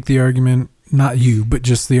kind of make the argument, not you, but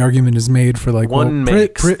just the argument is made for like... One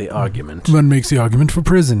makes the argument. One makes the argument for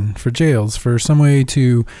prison, for jails, for some way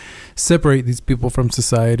to separate these people from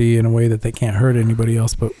society in a way that they can't hurt anybody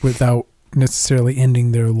else, but without necessarily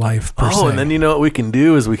ending their life per se. And then what we can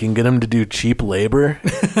do is we can get them to do cheap labor.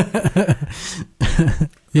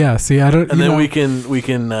 Yeah, see, I don't. And then we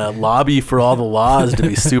can lobby for all the laws to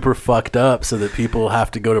be super fucked up, so that people have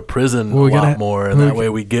to go to prison a lot more, and that way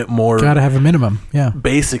we get more. Gotta have a minimum, yeah.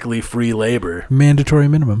 Basically, free labor, mandatory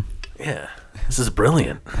minimum. Yeah, this is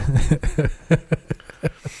brilliant.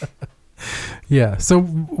 Yeah, so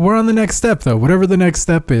we're on the next step, though. Whatever the next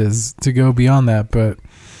step is to go beyond that, but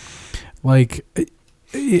like,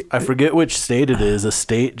 I forget which state it is. A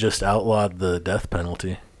state just outlawed the death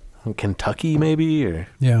penalty. Kentucky, maybe, or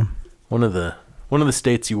one of the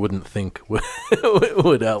states you wouldn't think would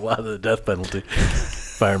outlaw the death penalty,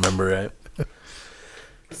 if I remember right.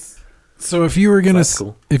 So if you were gonna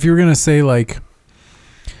say like,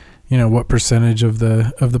 what percentage of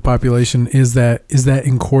the population is that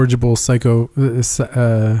incorrigible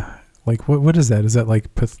like what is that? Is that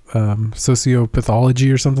like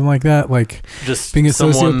sociopathology or something like that? Like just being a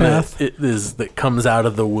sociopath that comes out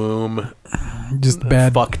of the womb, just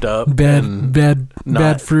bad, fucked up,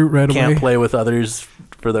 bad fruit right away. Can't play with others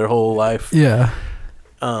for their whole life. Yeah.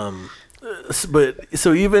 But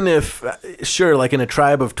so even if like in a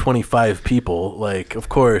tribe of 25 people, like of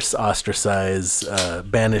course ostracize,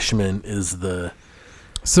 banishment is the.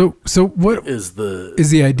 So what is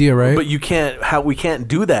the idea, right? But we can't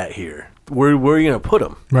do that here. Where are you going to put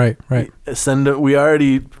them? Right.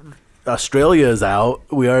 Australia is out.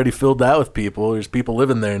 We already filled that with people. There's people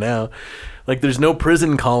living there now. Like there's no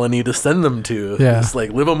prison colony to send them to. Yeah. It's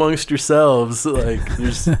like live amongst yourselves. Like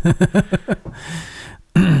there's.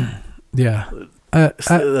 Yeah.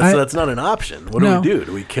 That's not an option. What do we do?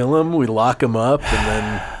 Do we kill them? We lock them up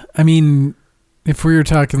and then. If we were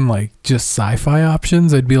talking like just sci-fi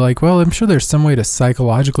options, I'd be like, well, I'm sure there's some way to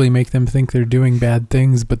psychologically make them think they're doing bad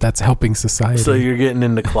things, but that's helping society. So you're getting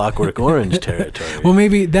into Clockwork Orange territory. Well,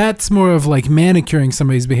 maybe that's more of like manicuring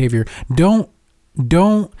somebody's behavior. Don't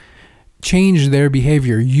change their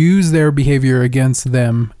behavior. Use their behavior against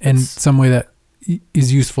them in some way that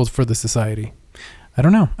is useful for the society. I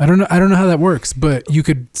don't know how that works, but you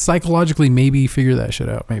could psychologically maybe figure that shit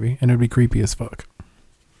out, maybe, and it'd be creepy as fuck.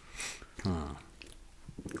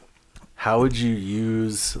 How would you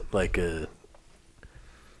use a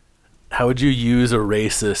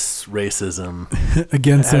racist racism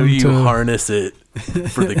against him? How do you harness it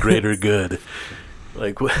for the greater good?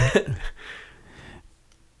 Like what?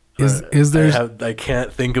 Is there? I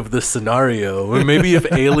can't think of the scenario. Or maybe if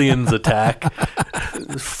aliens attack,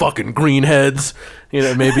 fucking greenheads,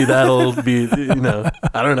 maybe that'll be,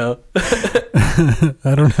 I don't know.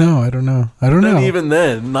 I don't know. And even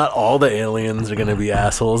then, not all the aliens are going to be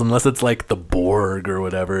assholes unless it's like the Borg or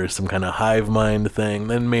whatever, some kind of hive mind thing.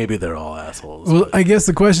 Then maybe they're all assholes. Well, I guess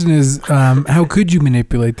the question is, how could you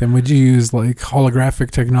manipulate them? Would you use like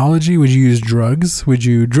holographic technology? Would you use drugs? Would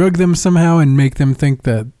you drug them somehow and make them think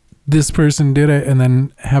that this person did it and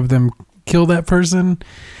then have them kill that person?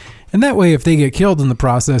 And that way, if they get killed in the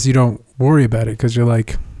process, you don't worry about it because you're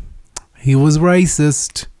like, he was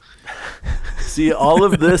racist. See, all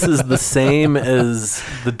of this is the same as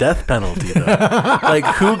the death penalty, though. Like,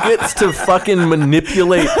 who gets to fucking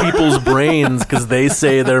manipulate people's brains because they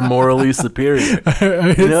say they're morally superior?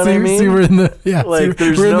 You know what I mean? See, we're in the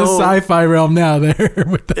we're in the sci-fi realm now. There,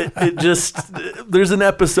 with there's an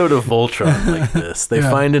episode of Voltron like this. They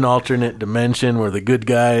find an alternate dimension where the good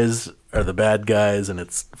guys are the bad guys, and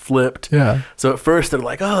it's flipped. Yeah. So at first they're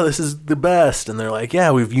like, "Oh, this is the best," and they're like,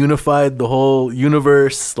 "Yeah, we've unified the whole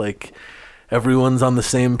universe. Like." Everyone's on the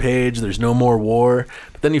same page. There's no more war.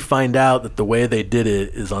 But then you find out that the way they did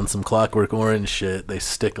it is on some Clockwork Orange shit. They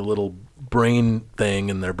stick a little brain thing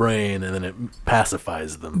in their brain, and then it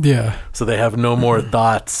pacifies them. Yeah. So they have no more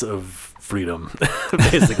thoughts of freedom,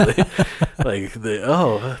 basically. Like,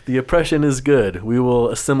 the oppression is good. We will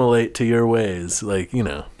assimilate to your ways. Like,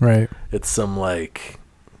 Right. It's some, like,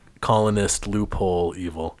 colonist loophole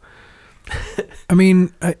evil. I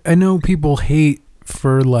mean, I know people hate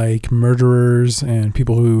for like murderers and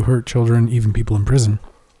people who hurt children, even people in prison,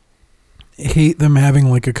 hate them having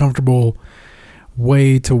like a comfortable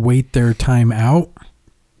way to wait their time out.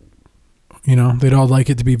 They'd all like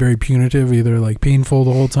it to be very punitive, either like painful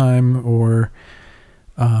the whole time or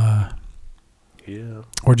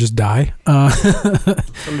or just die.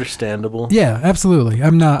 It's understandable. Yeah, absolutely.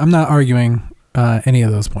 I'm not arguing any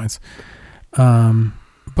of those points.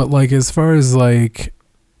 But like as far as like,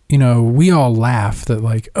 we all laugh that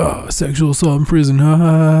like, oh, sexual assault in prison, ha, ha,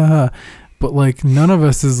 ha, ha. But like none of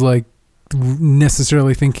us is like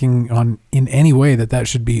necessarily thinking in any way that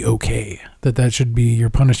should be okay, that should be your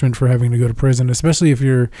punishment for having to go to prison, especially if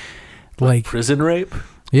you're like prison rape.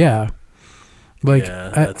 Yeah. Like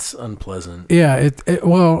that's unpleasant. Yeah.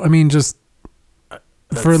 Well, I mean, just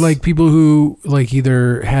for like people who like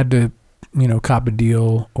either had to, cop a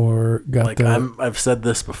deal or got like I've said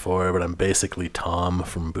this before, but I'm basically Tom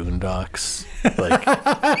from Boondocks. Like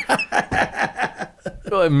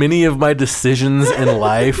many of my decisions in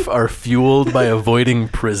life are fueled by avoiding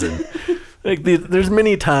prison. Like there's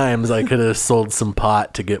many times I could have sold some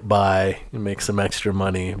pot to get by and make some extra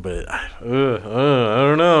money, but I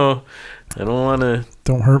don't know. I don't want to.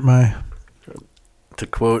 Don't hurt my. To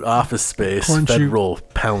quote Office Space, federal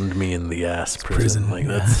pound me in the ass prison. Like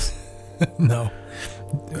that's. No.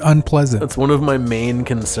 Unpleasant. That's one of my main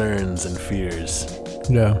concerns and fears.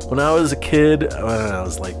 Yeah. When I was a kid, I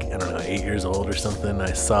was like, 8 years old or something,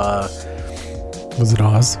 I saw... Was it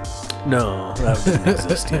Oz? No, that didn't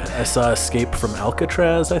exist yet. I saw Escape from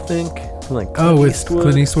Alcatraz, I think. Like with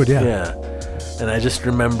Clint Eastwood, yeah. Yeah. And I just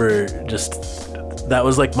remember that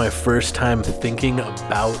was like my first time thinking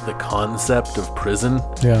about the concept of prison.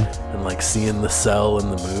 Yeah. And like seeing the cell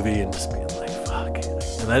in the movie and just being like, fuck.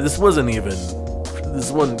 And this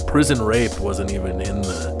one prison rape wasn't even in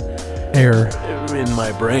the air in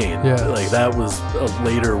my brain. Yeah. Like that was a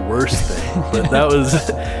later worse thing. But that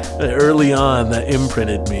was early on that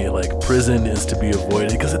imprinted me, like prison is to be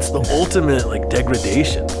avoided because it's the ultimate like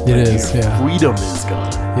degradation. It is, yeah. Freedom is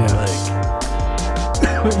gone. Yeah.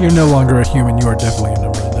 Like you're no longer a human, you are definitely a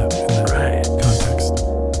number in that context.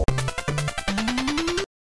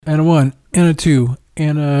 And a 1, and a 2,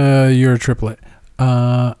 and you're a triplet.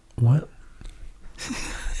 What?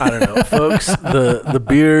 I don't know, folks. The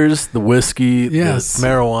beers, the whiskey, yes. The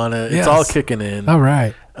marijuana, it's all kicking in. All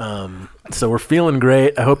right. So we're feeling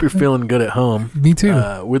great. I hope you're feeling good at home. Me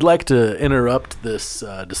too. We'd like to interrupt this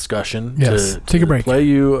discussion to take a break. Play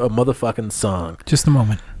you a motherfucking song. Just a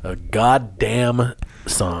moment. A goddamn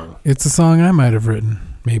song. It's a song I might have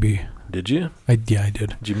written, maybe. Did you? Yeah, I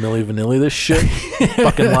did. Did you Milli Vanilli this shit?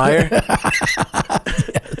 Fucking liar.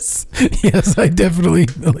 Yes, I definitely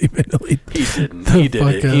Milli Vanilli. He didn't. He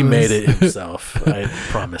did it. He made it himself. I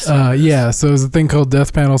promise. Yeah, so there's a thing called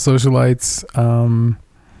Death Panel Socialites.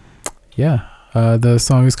 The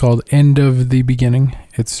song is called End of the Beginning.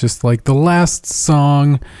 It's just like the last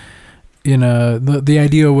song in the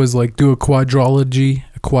idea was like do a quadrology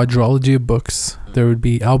of books. There would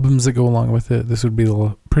be albums that go along with it. This would be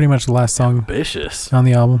pretty much the last song ambitious on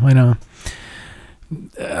the album. I know.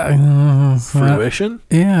 Fruition?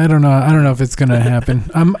 I don't know if it's gonna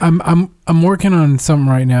happen. I'm working on something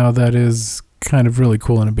right now that is kind of really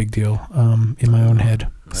cool and a big deal in my own head.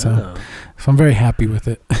 So I'm very happy with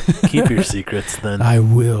it. Keep your secrets then. I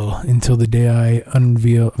will until the day I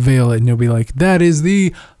unveil it, and you'll be like, "That is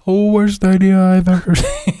the worst idea I've ever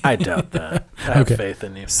seen." I doubt that. I have faith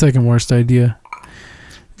in you. Second worst idea.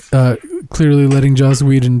 Clearly letting Joss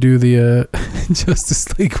Whedon do the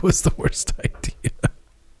Justice League was the worst idea.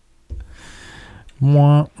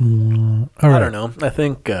 All right. I don't know. I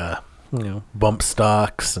think bump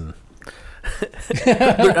stocks and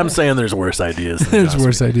I'm saying there's worse ideas. There's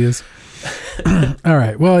worse ideas. All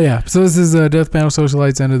right. Well, yeah. So this is Death Panel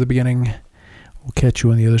Socialites, End of the Beginning. We'll catch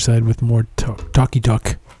you on the other side with more talky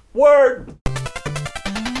talk. Word.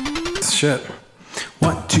 Shit.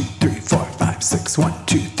 1, 2, 3, 4, 5, 6. 1,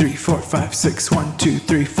 2, 3, 4, 5, 6. 1, 2,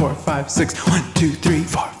 3, 4, 5, 6. 1, 2, 3,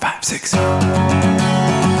 4, 5, 6.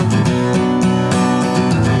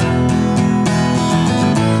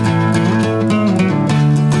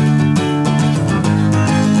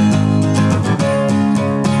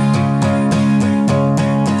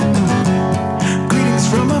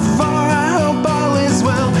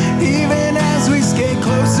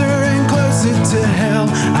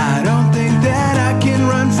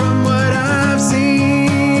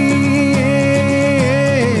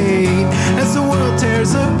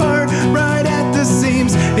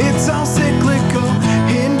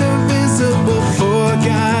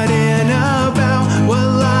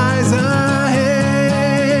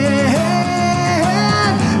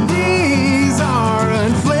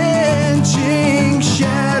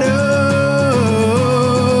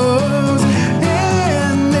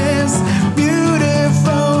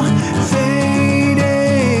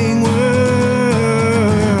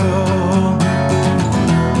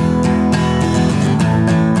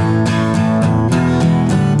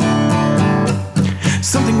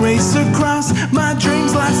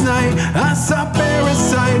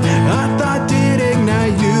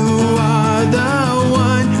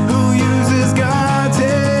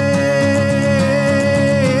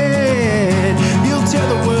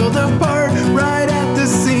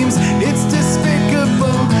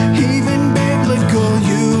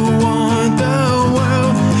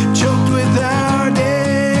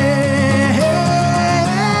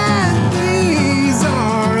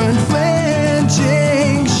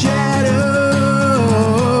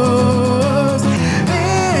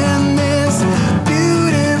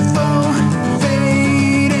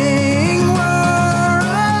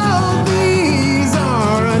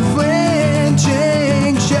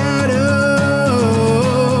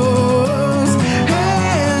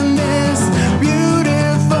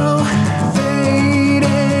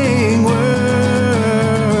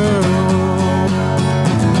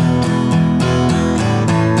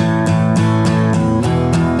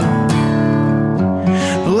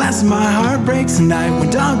 Tonight when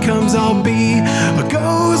dawn comes I'll be a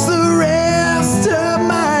ghost the rest of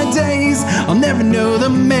my days. I'll never know the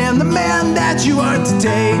man that you are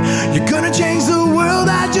today. You're gonna change the world,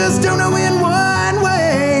 I just don't know in what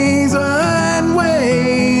ways.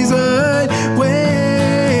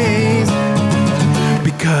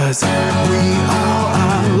 Because we all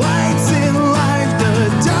are lights in life, the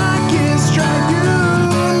darkest drive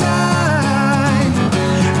unite.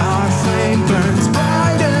 Our flame burns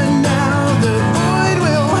brighter now, the void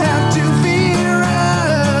will have to fear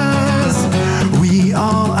us. We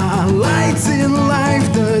all are lights in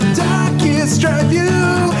life, the darkest drive unite.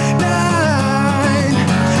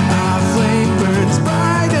 Our flame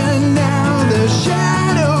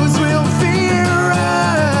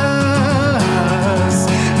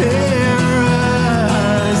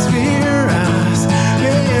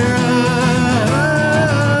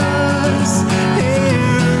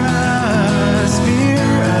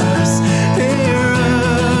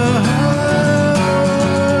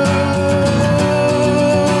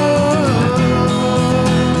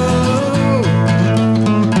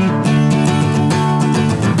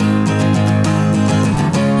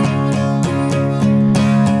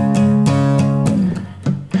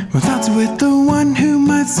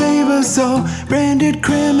a soul branded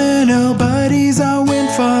criminal, but he's our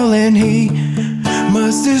windfall and he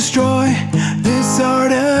must destroy this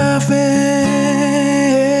artifice.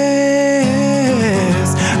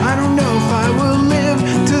 I don't know if I will live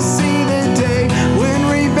to see the day when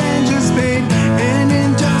revenge is paid and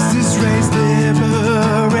injustice raised.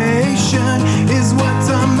 Liberation is what's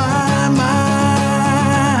on my mind.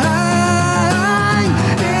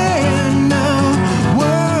 In a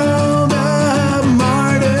world of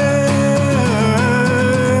martyrs,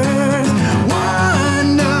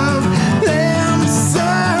 one of them survives.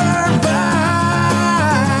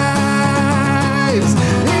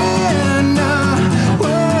 In a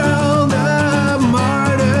world of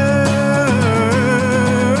martyrs,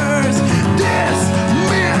 this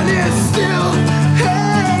man is still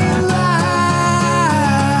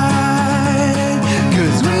alive.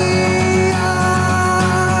 'Cause we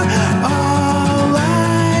are all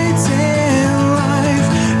lights in life.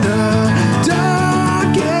 The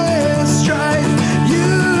darkest strife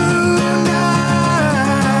unite.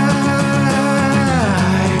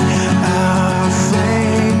 Our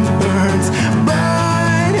flame burns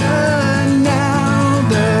brighter now.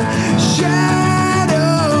 The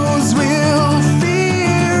shadows will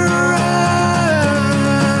fear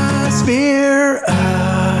us. Fear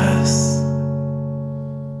us.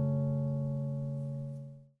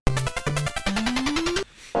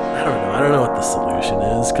 I don't know what the solution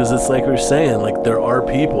is, because it's like we're saying, like there are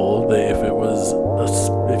people that if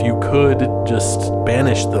you could just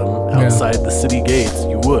banish them outside the city gates,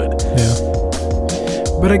 you would.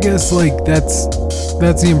 Yeah. But I guess like that's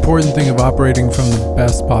the important thing of operating from the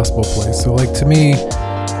best possible place. So like to me,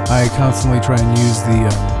 I constantly try and use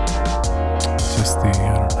the I don't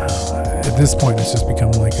know. At this point, it's just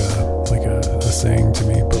become like a saying to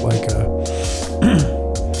me. But like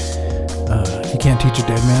you can't teach a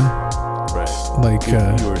dead man. Right. Like You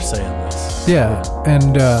were saying this. yeah,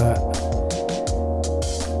 and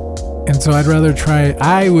so I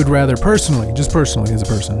would rather personally, just personally as a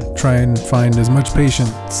person, try and find as much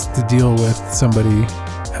patience to deal with somebody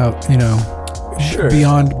out, Sure.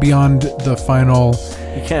 beyond the final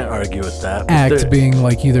You can't argue with that. but act there, being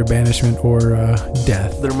like either banishment or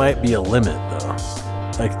death. there might be a limit, though.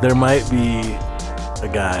 Like there might be a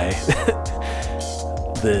guy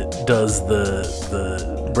that does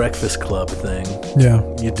the Breakfast Club thing. Yeah.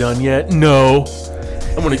 You done yet? No.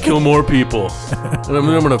 I'm gonna kill more people, and I'm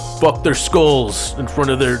gonna fuck their skulls in front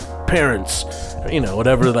of their parents.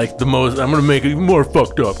 Whatever. Like the most. I'm gonna make it more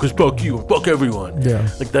fucked up because fuck you, fuck everyone. Yeah.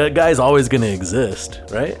 Like that guy's always gonna exist,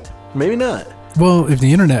 right? Maybe not. Well, if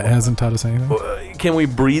the internet hasn't taught us anything. Can we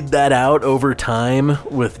breed that out over time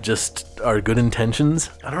with just our good intentions?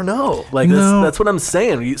 I don't know. Like No. that's what I'm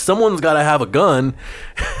saying. Someone's got to have a gun,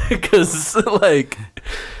 because like,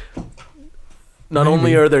 not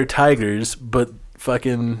only are there tigers, but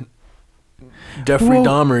fucking Jeffrey Well-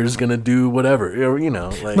 Dahmer's gonna do whatever.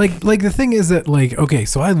 Like the thing is that like, okay,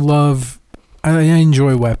 so I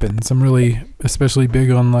enjoy weapons. I'm really especially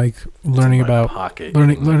big on like learning about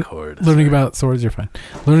learning about swords. You're fine.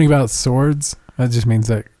 Learning about swords. That just means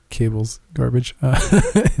that cable's garbage.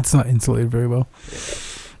 It's not insulated very well.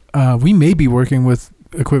 We may be working with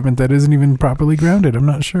equipment that isn't even properly grounded. I'm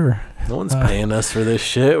not sure. No one's paying us for this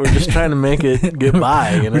shit. We're just trying to make it get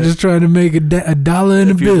by. We're just trying to make a dollar in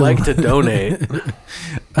a if bill. you'd like to donate.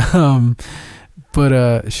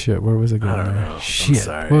 But shit, where was I going I don't there? know. I'm Shit,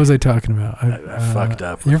 sorry. what was I talking about? I fucked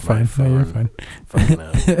up. You're with my fine. No, you're fine. Fucking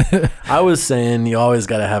up. I was saying you always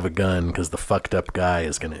got to have a gun because the fucked up guy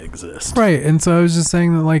is going to exist. Right, and so I was just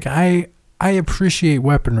saying that like I appreciate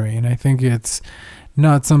weaponry, and I think it's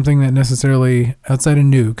not something that necessarily outside of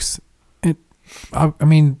nukes. I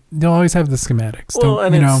mean, they'll always have the schematics. Well,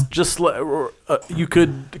 and it's just like you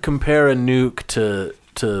could compare a nuke to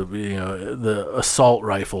the assault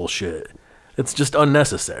rifle shit. It's just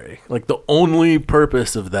unnecessary. Like the only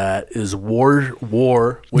purpose of that is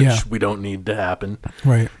war, which we don't need to happen.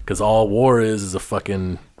 Right. Because all war is a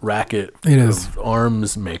fucking racket of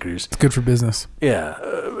arms makers. It's good for business. Yeah.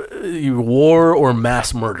 War or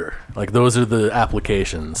mass murder. Like those are the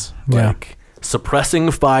applications. Yeah. Like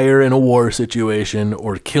suppressing fire in a war situation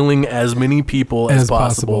or killing as many people as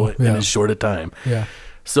possible in as short a time. Yeah.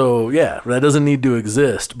 So, yeah, that doesn't need to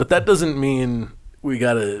exist. But that doesn't mean we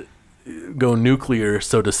got to go nuclear,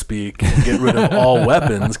 so to speak, and get rid of all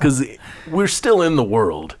weapons, because we're still in the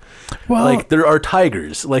world. Well, like there are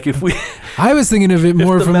tigers. Like if I was thinking of it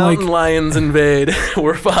more if the from mountain like lions invade,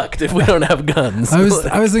 we're fucked if we don't have guns. I was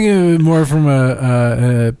thinking of it more from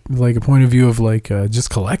a point of view of like just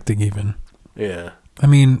collecting even. Yeah. I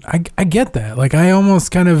mean, I get that. Like I almost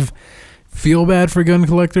kind of feel bad for gun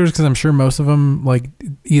collectors because I'm sure most of them like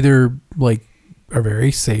either like are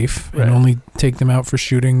very safe and only take them out for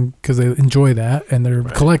shooting because they enjoy that and they're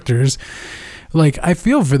collectors. Like, I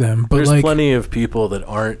feel for them, but there's like plenty of people that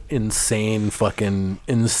aren't insane fucking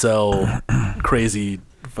incel crazy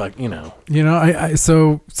fuck, you know. You know,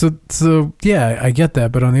 so yeah, I get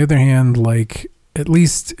that, but on the other hand, like at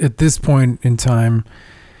least at this point in time,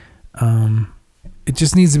 it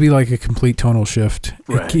just needs to be like a complete tonal shift.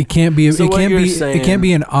 Right. It can't be. So it can't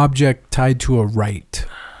be an object tied to a right.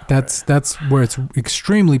 That's where it's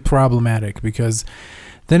extremely problematic because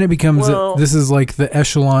then it becomes this is like the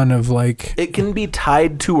echelon of like it can be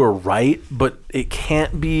tied to a right, but it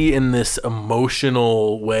can't be in this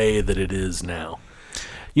emotional way that it is now.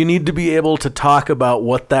 You need to be able to talk about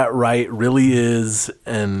what that right really is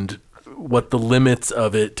and what the limits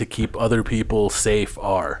of it to keep other people safe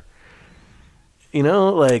are. You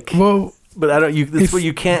know, like but I don't.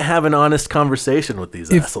 You can't have an honest conversation with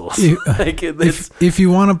these assholes. If you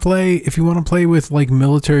want to play with like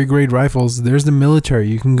military grade rifles, there's the military.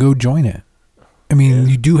 You can go join it. I mean,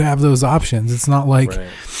 you do have those options. It's not like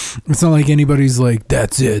it's not like anybody's like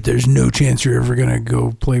that's it. There's no chance you're ever gonna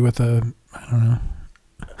go play with a I don't know.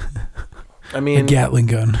 I mean, a Gatling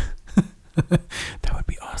gun. That would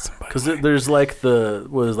be awesome. Because there's like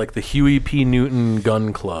the Huey P. Newton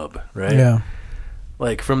Gun Club, right? Yeah.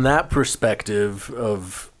 Like from that perspective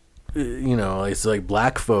of, you know, it's like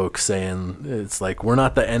black folks saying it's like we're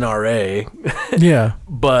not the NRA, yeah,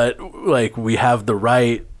 but like we have the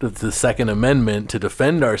right, the Second Amendment, to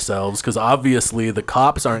defend ourselves because obviously the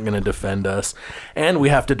cops aren't going to defend us, and we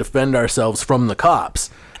have to defend ourselves from the cops,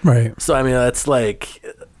 right? So I mean that's like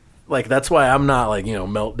that's why I'm not like, you know,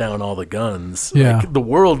 melt down all the guns. Yeah, like, the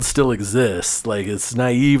world still exists. Like it's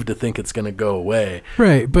naive to think it's going to go away,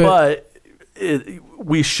 right? But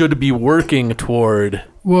we should be working toward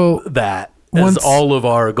that as all of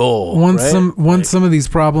our goal. Once some of these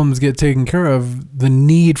problems get taken care of, the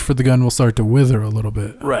need for the gun will start to wither a little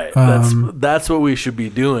bit. Right. That's what we should be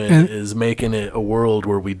doing, is making it a world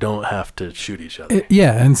where we don't have to shoot each other.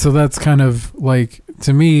 And so that's kind of like,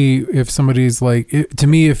 to me, if somebody's like,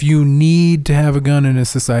 if you need to have a gun in a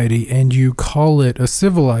society and you call it a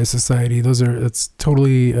civilized society, that's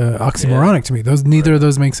totally oxymoronic to me. Neither of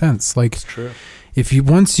those make sense. Like, it's true.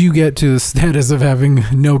 Once you get to the status of having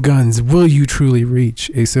no guns, will you truly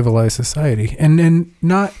reach a civilized society? And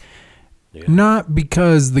not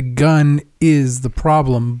because the gun is the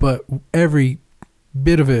problem, but every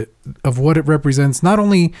bit of it, of what it represents, not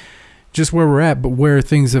only just where we're at, but where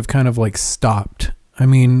things have kind of like stopped. I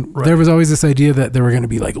mean, there was always this idea that there were going to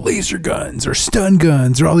be like laser guns or stun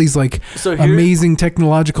guns or all these like amazing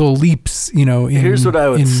technological leaps, you know. Here's what I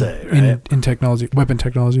would say, right? In technology, weapon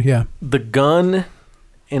technology, yeah. The gun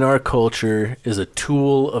in our culture is a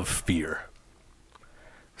tool of fear.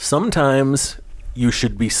 Sometimes you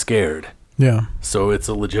should be scared. Yeah. So it's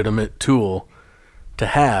a legitimate tool to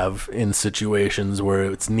have in situations where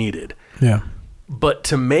it's needed. Yeah. But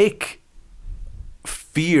to make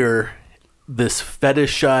fear this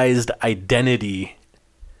fetishized identity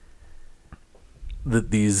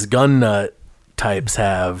that these gun nut types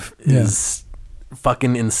have is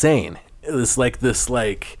fucking insane. It's like this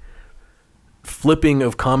like flipping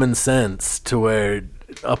of common sense to where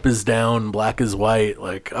up is down, black is white.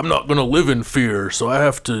 Like, I'm not going to live in fear, so I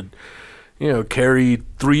have to, you know, carry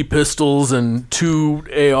 3 pistols and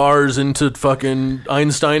 2 ARs into fucking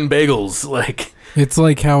Einstein bagels. Like, it's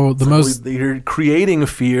like how you're creating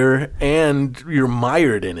fear and you're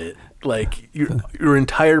mired in it. Like your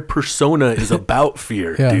entire persona is about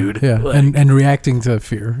fear, dude. Yeah, like, and reacting to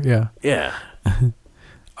fear. Yeah. Yeah.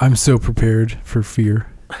 I'm so prepared for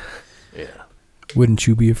fear. Yeah. Wouldn't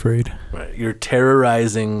you be afraid? Right. You're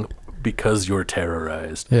terrorizing because you're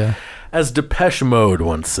terrorized. Yeah. As Depeche Mode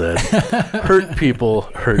once said, hurt people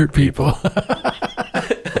hurt people.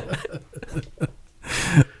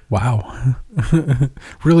 Wow.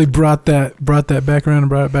 Really brought that back around and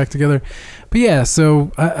brought it back together. But yeah,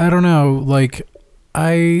 so I don't know, like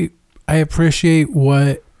I appreciate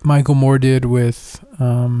what Michael Moore did with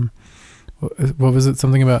what was it,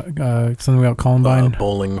 something about Columbine?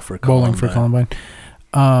 Bowling for Columbine.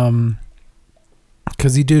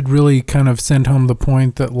 Because he did really kind of send home the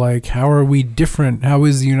point that, like, how are we different? How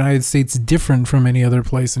is the United States different from any other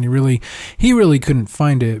place? And he really couldn't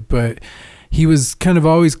find it, but he was kind of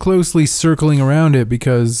always closely circling around it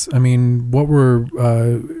because, I mean, what were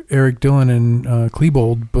Eric Dillon and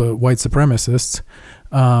Klebold but white supremacists?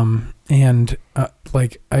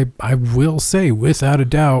 Like I will say, without a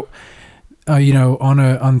doubt, you know,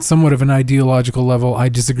 on somewhat of an ideological level, I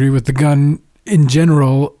disagree with the gun in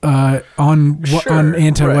general, on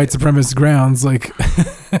anti-white right. supremacist grounds, like,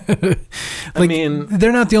 I mean,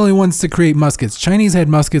 they're not the only ones to create muskets. Chinese had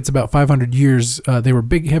muskets about 500 years. They were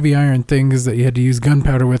big, heavy iron things that you had to use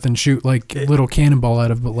gunpowder with and shoot like little cannonball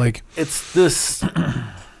out of. But like, it's this.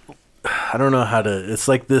 I don't know how to. It's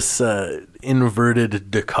like this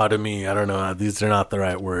inverted dichotomy. I don't know. These are not the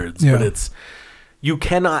right words, Yeah. but it's. You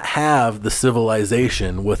cannot have the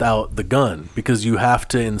civilization without the gun because you have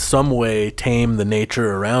to in some way tame the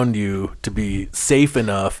nature around you to be safe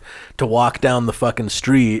enough to walk down the fucking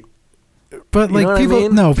street. but You know like what I people,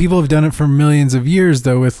 mean? no, people have done it for millions of years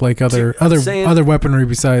though with like other weaponry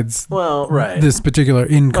besides Well, right. this particular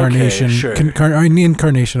incarnation, Okay, sure.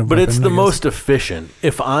 incarnation of. But weapon, it's I the guess. most efficient.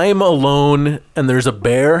 If I'm alone and there's a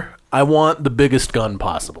bear, I want the biggest gun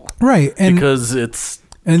possible right, and because it's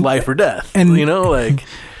and- life or death. and- You know, like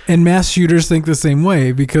And mass shooters think the same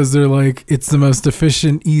way because they're like, it's the most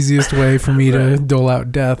efficient, easiest way for me to Right. dole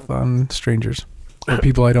out death on strangers or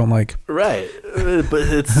people I don't like. right. But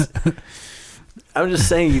it's. I'm just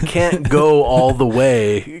saying you can't go all the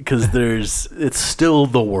way because it's still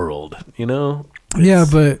the world. You know. Yeah,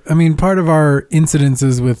 but I mean, part of our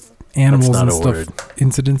incidences with animals That's not and a stuff. word.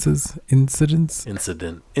 Incidents.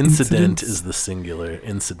 Incident Incidents? is the singular.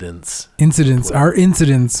 Incidents. Our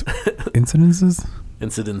incidents. Incidences?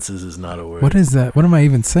 Incidences is not a word. What is that? What am I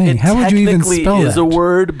even saying? It How would you even technically spell is that? a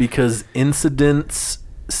word because incidence,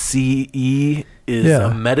 CE, is Yeah.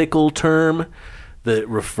 a medical term that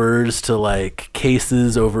refers to like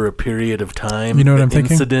cases over a period of time. You know what I'm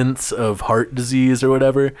thinking? Incidents of heart disease or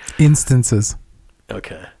whatever. Instances.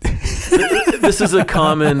 Okay. This is a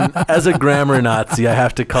common, as a grammar Nazi, I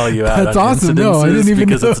have to call you out That's on awesome. No, I didn't incidences even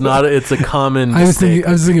because know. it's a common I was mistake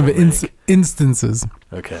thinking of people make. instances.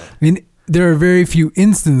 Okay. I mean, there are very few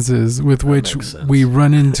instances with which makes sense. we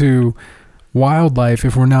run into wildlife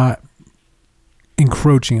if we're not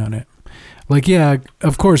encroaching on it. Like, yeah,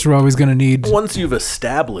 of course, we're always going to need. Once you've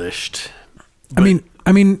established, I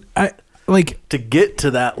mean, I like to get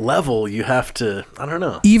to that level, you have to, I don't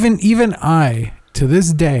know. even I to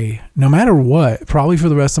this day, no matter what, probably for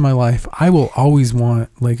the rest of my life, I will always want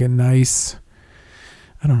like a nice,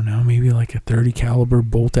 I don't know, maybe like a 30 caliber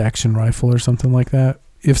bolt action rifle or something like that.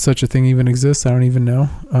 If such a thing even exists, I don't even know.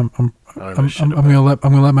 I'm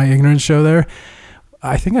gonna let my ignorance show there.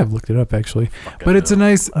 I think I've looked it up actually, but it's a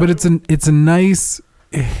nice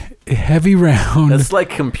heavy round. That's like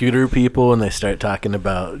computer people when they start talking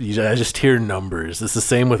about. I just hear numbers. It's the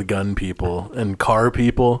same with gun people and car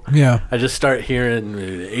people. Yeah. I just start hearing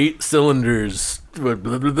 8 cylinders, blah,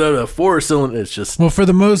 blah, blah, blah, 4 cylinders. It's just Well, for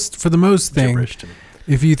the most thing, gibberish to me.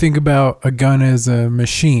 if you think about a gun as a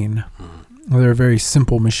machine, they're very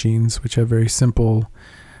simple machines which have very simple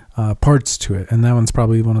parts to it, and that one's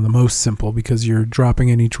probably one of the most simple because you're dropping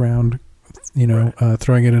in each round,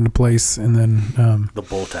 throwing it into place, and then The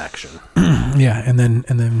bolt action. yeah, and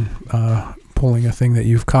then pulling a thing that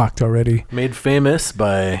you've cocked already. Made famous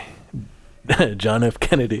by John F.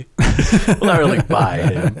 Kennedy. Well, not really by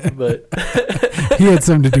him, but He had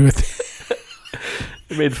something to do with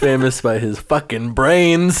it. made famous by his fucking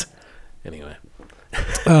brains. Anyway.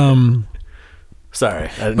 Sorry.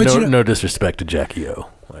 No disrespect to Jackie O.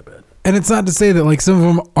 My bad. And it's not to say that like some of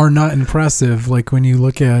them are not impressive. Like when you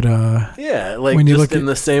look at Yeah, like when you just look in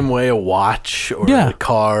the same way a watch or Yeah. a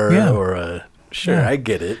car Yeah. or a sure, Yeah. I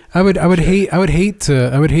get it. I would hate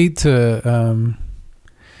to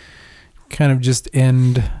kind of just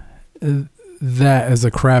end that as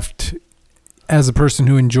a craft, as a person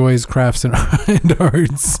who enjoys crafts and, and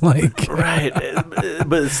arts, like Right.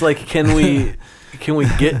 But it's like can we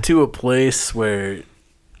get to a place where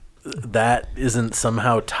that isn't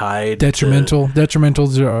somehow tied detrimental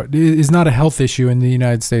is not a health issue in the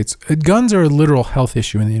United States. Guns are a literal health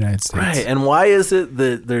issue in the United States. Right. And why is it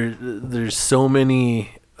that there's so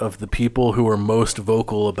many of the people who are most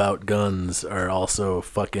vocal about guns are also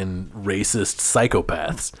fucking racist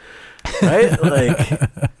psychopaths? Right? Like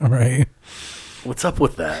Right. what's up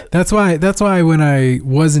with that? That's why when I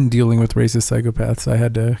wasn't dealing with racist psychopaths, I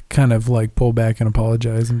had to kind of like pull back and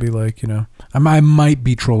apologize and be like, I might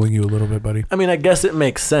be trolling you a little bit, buddy. I mean, I guess it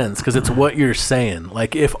makes sense because it's what you're saying.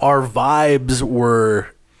 Like if our vibes were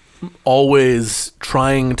always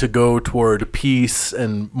trying to go toward peace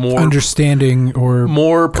and more Understanding or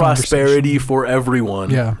more prosperity for everyone,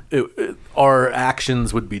 Yeah. our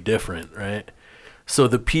actions would be different, right? So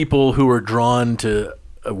the people who are drawn to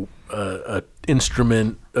a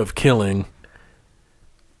instrument of killing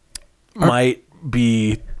might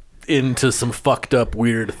be into some fucked up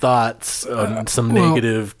weird thoughts, some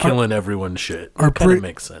negative killing everyone shit. It kind of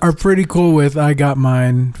makes sense. Are pretty cool with I got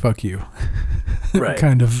mine, fuck you. Right.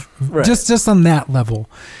 Kind of. Right. Just on that level.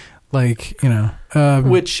 Like, you know.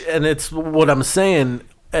 And it's what I'm saying,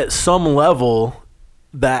 at some level,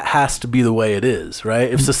 that has to be the way it is,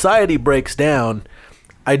 right? If society breaks down,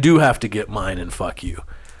 I do have to get mine and fuck you.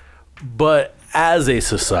 But as a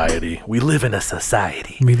society, we live in a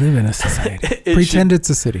society. Pretend it's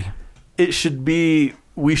a city. We should be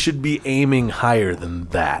aiming higher than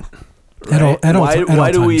that. Right?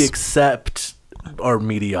 Why do we accept our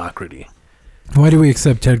mediocrity? Why do we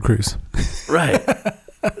accept Ted Cruz? Right.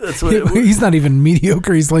 That's what he's not even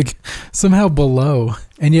mediocre. He's like somehow below,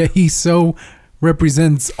 and yet he so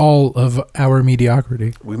represents all of our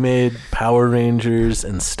mediocrity. We made Power Rangers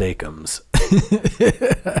and Steakums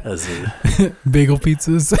as bagel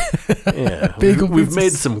pizzas. Yeah, we've pizzas.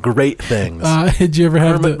 made some great things. Did you ever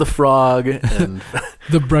have Kermit the Frog and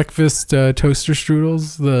the breakfast toaster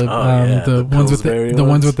strudels? The the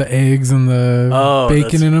ones with the eggs and the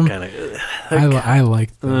bacon in them. I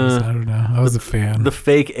liked those. I don't know. I was a fan. The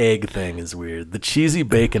fake egg thing is weird. The cheesy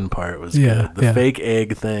bacon part was good. The fake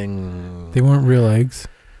egg thing. They weren't real eggs.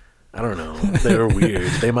 I don't know. They were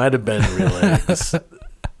weird. They might have been real eggs.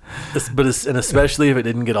 And especially if it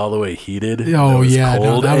didn't get all the way heated. Oh, yeah.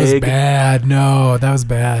 Cold that egg. was bad. No, that was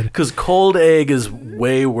bad. Because cold egg is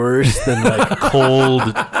way worse than like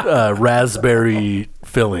cold raspberry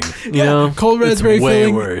filling. You know? Cold raspberry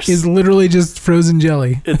filling worse. is literally just frozen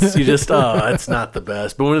jelly. It's not the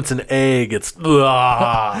best. But when it's an egg, it's it's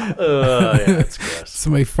gross.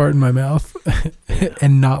 Somebody fart in my mouth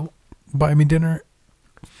and not buy me dinner.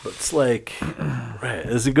 It's like, right,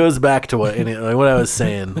 as it goes back to what I was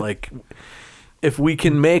saying, like, if we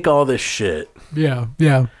can make all this shit, yeah,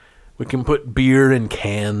 we can put beer in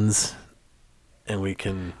cans, and we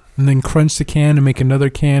can, and then crunch the can and make another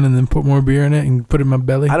can, and then put more beer in it and put it in my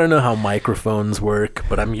belly. I don't know how microphones work,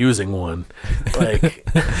 but I'm using one, like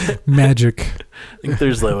magic. I think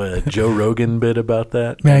there's like a Joe Rogan bit about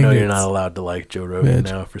that. Magnets. I know you're not allowed to like Joe Rogan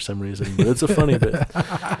now for some reason, but it's a funny bit.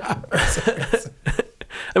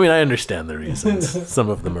 I mean, I understand the reasons. Some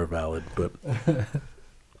of them are valid, but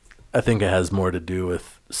I think it has more to do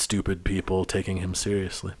with stupid people taking him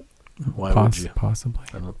seriously. Why would you? Possibly.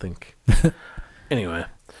 I don't think. Anyway.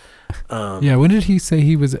 When did he say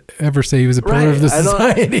he was a pillar of the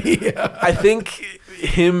society? I think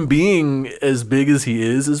him being as big as he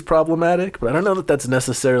is problematic, but I don't know that that's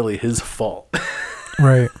necessarily his fault.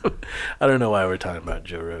 Right. I don't know why we're talking about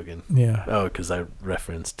Joe Rogan. Yeah. Oh, because I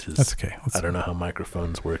referenced his. That's okay. I don't know how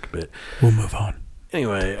microphones work, but we'll move on.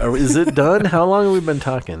 Anyway, is it done? How long have we been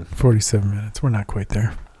talking? 47 minutes. We're not quite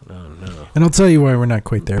there. Oh no. And I'll tell you why we're not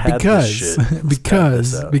quite there. Because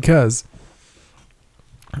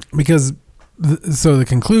the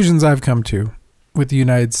conclusions I've come to with the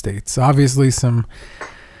United States, obviously some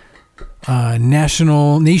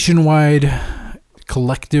nationwide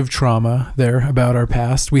collective trauma there about our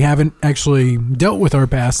past. We haven't actually dealt with our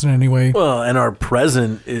past in any way. Well, and our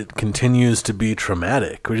present, it continues to be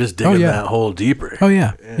traumatic. We're just digging that hole deeper. Oh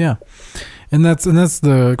yeah. And that's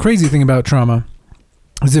the crazy thing about trauma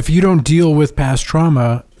is if you don't deal with past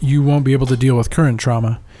trauma, you won't be able to deal with current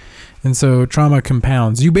trauma. And so trauma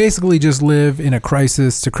compounds. You basically just live in a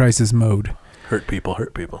crisis to crisis mode. Hurt people.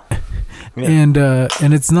 Yeah.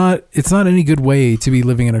 And it's not any good way to be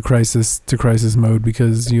living in a crisis to crisis mode,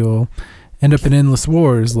 because you'll end up in endless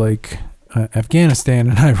wars like Afghanistan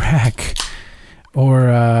and Iraq,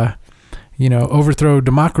 or overthrow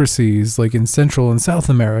democracies like in Central and South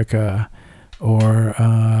America, or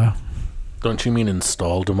don't you mean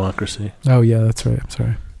install democracy? Oh yeah, that's right. I'm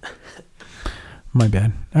sorry. My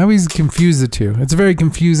bad. I always confuse the two. It's a very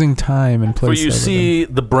confusing time and place. For you see,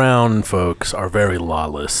 the brown folks are very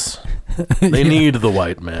lawless. They need the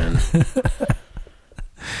white man.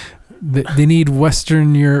 They need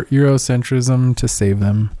Western Eurocentrism to save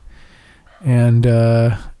them. And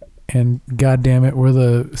God damn it, we're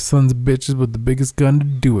the sons of bitches with the biggest gun to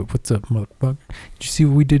do it. What's up, motherfucker? Did you see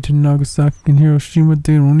what we did to Nagasaki and Hiroshima?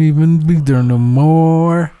 They don't even be there no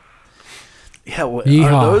more. Yeah, are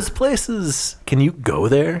those places, can you go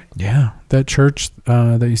there? Yeah, that church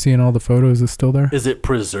that you see in all the photos is still there. Is it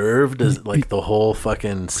preserved? Is it like the whole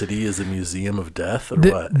fucking city is a museum of death, or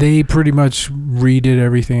what? They pretty much redid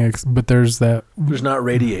everything, but there's that. There's not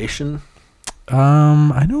radiation?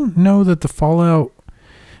 I don't know that the fallout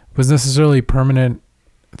was necessarily permanent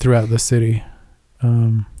throughout the city.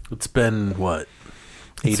 It's been, what,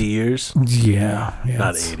 80 years? Yeah.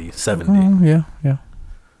 Not 80, 70. Yeah.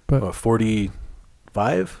 But 45?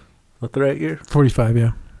 Is that the right year? 45,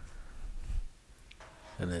 yeah.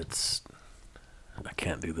 and I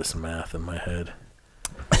can't do this math in my head.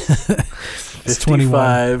 It's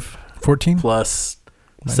 55 14 plus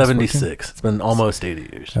Minus 76. 14? It's been almost 80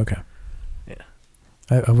 years. Okay. Yeah.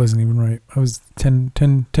 I wasn't even right. I was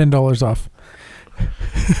 $10 off.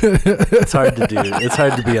 It's hard to do. It's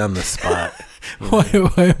hard to be on the spot. Why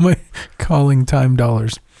am I calling time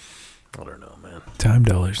dollars? I don't know, man. Time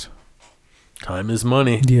dollars. Time is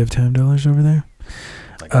money. Do you have time dollars over there?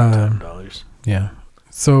 I got time dollars. Yeah.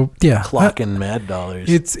 So yeah, Clocking mad dollars.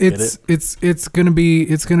 It's gonna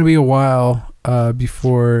be a while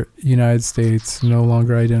before United States no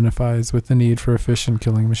longer identifies with the need for efficient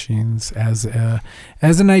killing machines as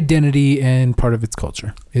an identity and part of its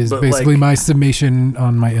culture. Is But, basically like, my summation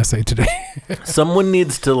on my essay today. Someone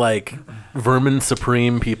needs to like vermin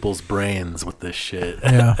supreme people's brains with this shit.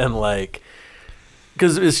 Yeah. And like,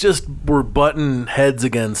 because it's just we're butting heads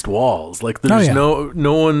against walls. Like there's no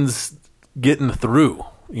one's getting through.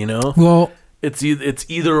 You know. Well, it's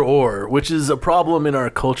either or, which is a problem in our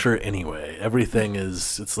culture anyway. Everything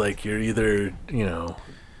is. It's like you're either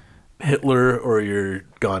Hitler or you're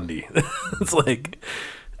Gandhi. It's like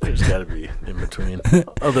there's got to be in between.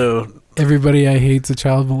 Although everybody I hate's a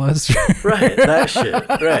child molester. right, that shit.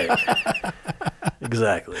 Right.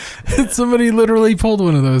 Exactly. Yeah. Somebody literally pulled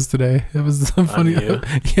one of those today. It was so funny.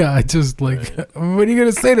 Yeah, I just like, right. What are you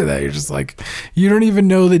going to say to that? You're just like, you don't even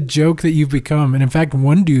know the joke that you've become. And in fact,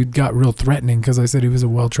 one dude got real threatening because I said he was a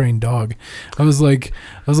well-trained dog. I was like,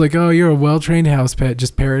 oh, you're a well-trained house pet,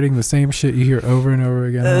 just parroting the same shit you hear over and over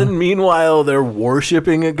again. And meanwhile, they're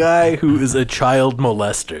worshiping a guy who is a child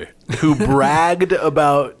molester who bragged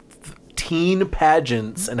about teen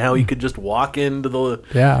pageants and how he could just walk into the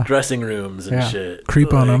dressing rooms and shit.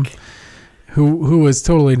 Creep on him. Who was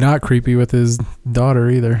totally not creepy with his daughter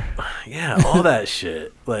either. Yeah, all that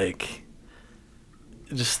shit. Like,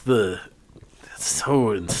 just it's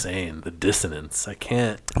so insane. The dissonance. I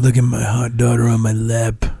can't. Look at my hot daughter on my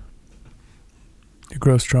lap. You're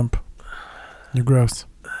gross, Trump. You're gross.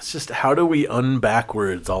 It's just, how do we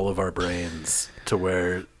unbackwards all of our brains to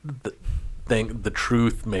where the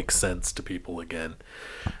truth makes sense to people again?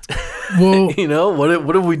 Well,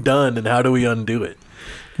 what have we done, and how do we undo it?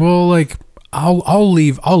 Well, like I'll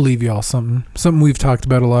leave y'all something we've talked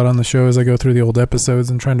about a lot on the show as I go through the old episodes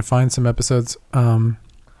and trying to find some episodes.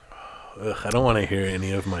 I don't want to hear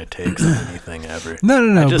any of my takes on anything ever.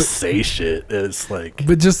 No. I just say shit. It's like,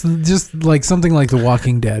 but just like something like The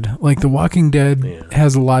Walking Dead. Like The Walking Dead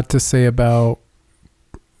has a lot to say about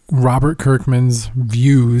Robert Kirkman's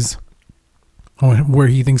views on where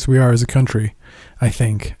he thinks we are as a country, I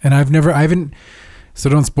think. And I haven't. So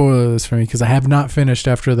don't spoil this for me because I have not finished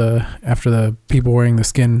after the people wearing the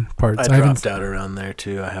skin parts. I dropped out around there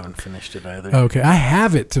too. I haven't finished it either. Okay, I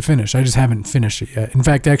have it to finish. I just haven't finished it yet. In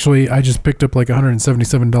fact, actually, I just picked up like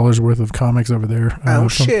 $177 worth of comics over there.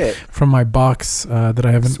 Shit! From my box that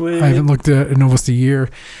I haven't looked at in almost a year.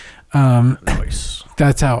 Nice.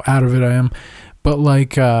 That's how out of it I am. But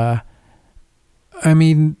like, I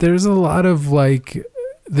mean, there's a lot of like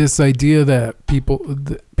this idea that people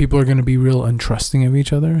are going to be real untrusting of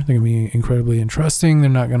each other. They're going to be incredibly untrusting. They're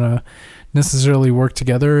not going to necessarily work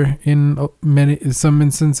together in some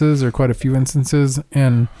instances or quite a few instances.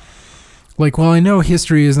 And like, while I know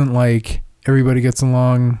history isn't like everybody gets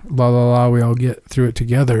along, la la la, we all get through it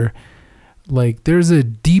together. Like, there's a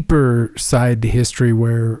deeper side to history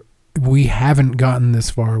where we haven't gotten this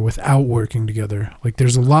far without working together. Like,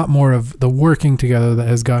 there's a lot more of the working together that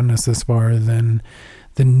has gotten us this far than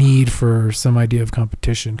the need for some idea of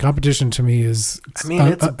competition. Competition to me is, I mean,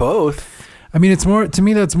 it's both. I mean, it's more, to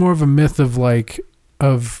me, that's more of a myth of like,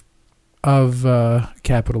 of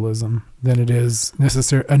capitalism than it is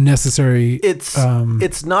a necessary. It's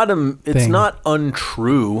not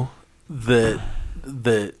untrue that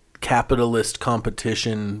capitalist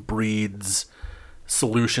competition breeds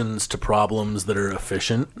solutions to problems that are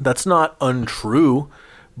efficient. That's not untrue.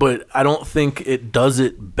 But I don't think it does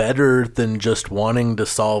it better than just wanting to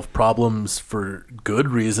solve problems for good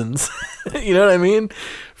reasons. You know what I mean?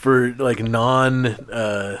 For like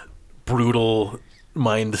brutal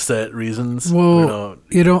mindset reasons. Well,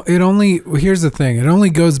 here's the thing. It only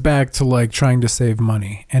goes back to like trying to save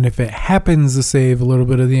money. And if it happens to save a little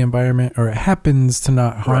bit of the environment, or it happens to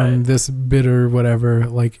not harm this bit or whatever,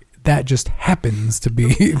 like, that just happens to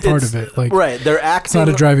be part of it. Like, right. They're acting. It's not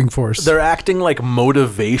a driving force. They're acting like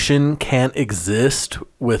motivation can't exist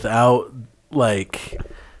without like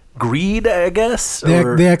greed, I guess.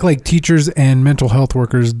 They act like teachers and mental health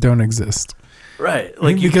workers don't exist. Right.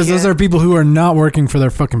 Like, because those are people who are not working for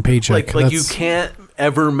their fucking paycheck. Like you can't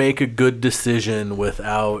ever make a good decision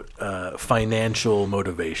without financial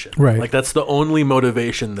motivation. Right. Like that's the only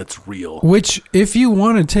motivation that's real. Which, if you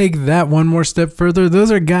want to take that one more step further,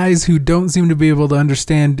 those are guys who don't seem to be able to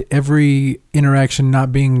understand every interaction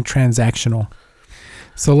not being transactional.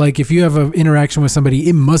 So, like, if you have an interaction with somebody,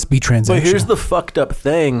 it must be transactional. But here's the fucked up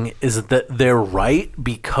thing is that they're right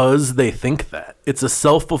because they think that. It's a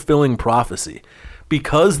self-fulfilling prophecy.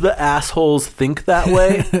 Because the assholes think that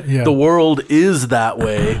way, Yeah. the world is that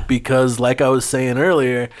way because, like I was saying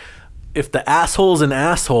earlier, if the asshole's an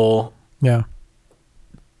asshole, Yeah.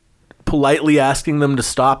 politely asking them to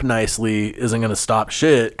stop nicely isn't going to stop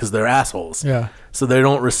shit because they're assholes. Yeah. So they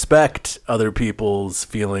don't respect other people's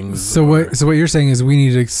feelings. So what you're saying is we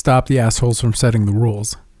need to stop the assholes from setting the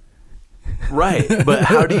rules. Right. But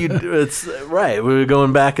how do you do it's right. We're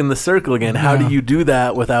going back in the circle again. How do Yeah. you do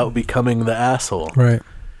that without becoming the asshole? Right.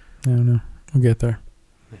 I don't know. We'll get there.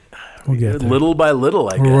 We'll get there. Little by little,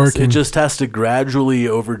 I We're guess. working. It just has to gradually,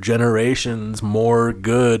 over generations, more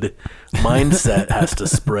good mindset has to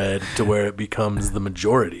spread to where it becomes the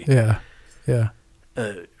majority. Yeah. Yeah.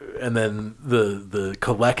 And then the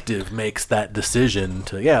collective makes that decision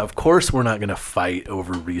to, yeah, of course we're not going to fight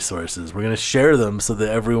over resources. We're going to share them so that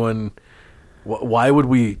everyone, why would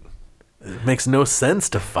we, it makes no sense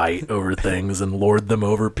to fight over things and lord them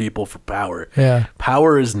over people for power. Yeah.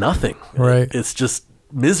 Power is nothing. Right. It's just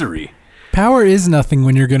misery. Power is nothing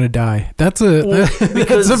when you're going to die. That's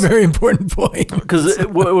that's a very important point. Because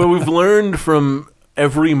what we've learned from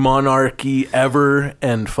every monarchy ever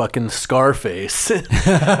and fucking Scarface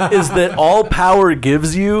is that all power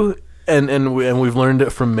gives you, and we've learned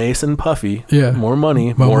it from Mace and Puffy. Yeah. More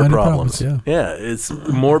money, More more money, problems. problems, Yeah, it's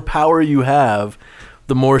the more power you have,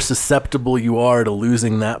 the more susceptible you are to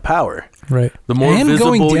losing that power. Right. The more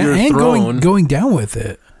visible your throne. Going down with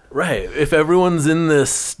it. Right. If everyone's in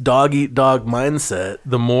this dog eat dog mindset,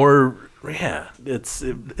 the more, yeah,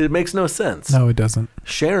 it makes no sense. No, it doesn't.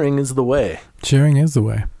 Sharing is the way. Sharing is the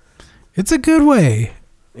way. It's a good way.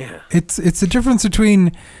 Yeah. It's the difference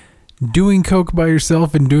between doing coke by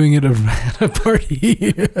yourself and doing it at a party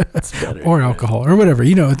It's better. or alcohol or whatever.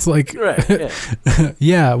 You know, it's like, Right. Yeah.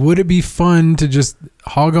 yeah, would it be fun to just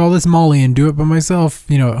hog all this Molly and do it by myself,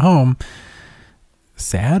 you know, at home?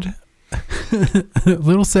 Sad? A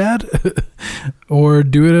little sad? Or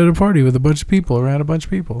do it at a party with a bunch of people, around a bunch of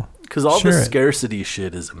people? Because all Share the it. scarcity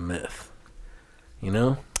shit is a myth. You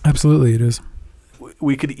know? Absolutely, it is.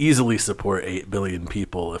 We could easily support 8 billion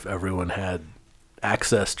people if everyone had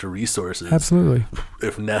access to resources. Absolutely.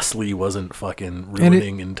 If Nestle wasn't fucking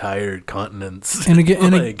ruining entire continents. And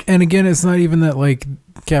again, Like, and again, it's not even that like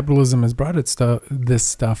capitalism has brought this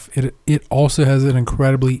stuff. It also has an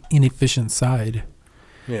incredibly inefficient side.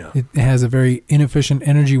 yeah. It has a very inefficient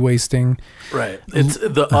energy wasting. Right. It's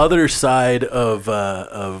the other side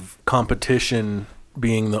of competition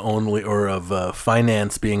being the only, or of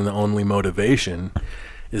finance being the only motivation,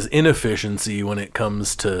 is inefficiency when it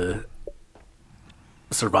comes to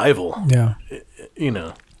survival. Yeah. You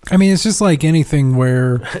know, I mean, it's just like anything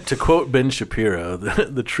where to quote Ben Shapiro,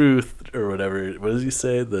 the truth, or whatever, what does he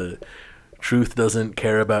say? The truth doesn't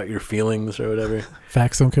care about your feelings, or whatever.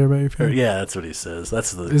 facts don't care about your Or, feelings. yeah, that's what he says.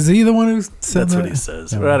 That's the. Is he the one who said That's that? what he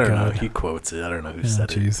says. Oh Or I my don't know. God. He quotes it. I don't know who Yeah,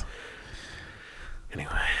 said it. jeez. Anyway,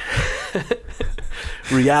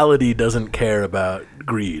 reality doesn't care about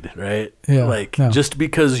greed, right? Yeah, Like, no. just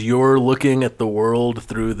because you're looking at the world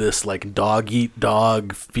through this, like, dog eat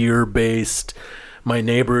dog, fear based, my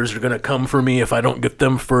neighbors are going to come for me if I don't get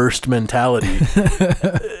them first mentality,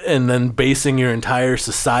 and then basing your entire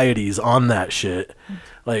societies on that shit,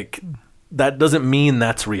 like, that doesn't mean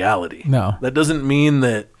that's reality. No. That doesn't mean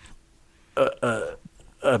that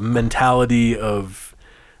a mentality of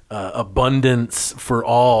abundance for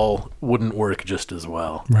all wouldn't work just as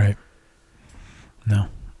well. Right. No.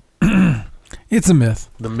 It's a myth.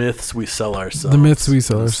 The myths we sell ourselves. The myths we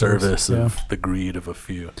sell in ourselves, service yeah. of the greed of a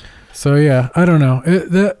few. So yeah, I don't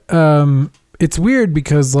know. It's weird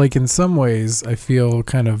because like in some ways I feel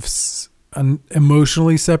kind of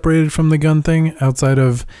emotionally separated from the gun thing, outside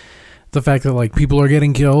of the fact that like people are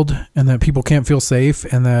getting killed and that people can't feel safe,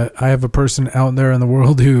 and that I have a person out there in the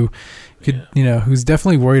world who could, you know, who's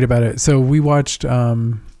definitely worried about it. So we watched, I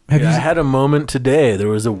had a moment today. There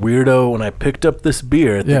was a weirdo when I picked up this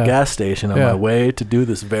beer at the Yeah. gas station on Yeah. my way to do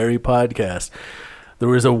this very podcast. There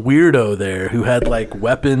was a weirdo there who had like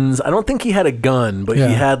weapons. I don't think he had a gun, but Yeah.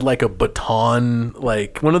 he had like a baton,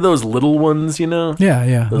 like one of those little ones, you know? yeah,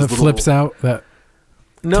 Those that little- flips out. That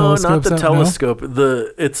No, not telescopes the out? No?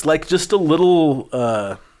 telescope. It's like just a little.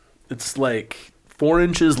 It's like 4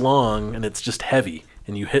 inches long, and it's just heavy,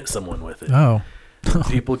 and you hit someone with it. oh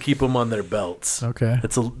People keep them on their belts. Okay.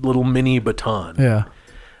 It's a little mini baton. Yeah.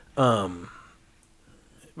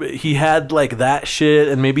 He had like that shit,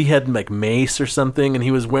 and maybe he had like mace or something, and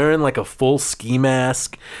he was wearing like a full ski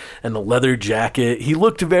mask and a leather jacket. He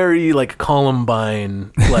looked very like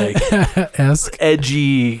Columbine, like Esque.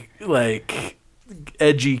 edgy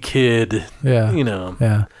kid. Yeah. You know.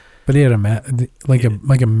 Yeah. But he had a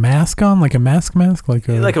mask on, like a mask, like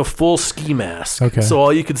a full ski mask. Okay. So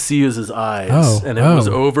all you could see was his eyes, Oh, and it was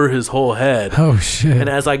over his whole head. Oh shit. And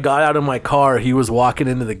as I got out of my car, he was walking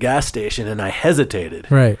into the gas station, and I hesitated.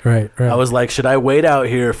 Right. I was like, should I wait out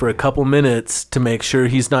here for a couple minutes to make sure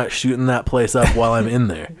he's not shooting that place up while I'm in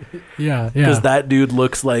there? Yeah. Because that dude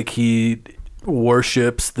looks like he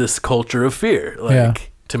worships this culture of fear,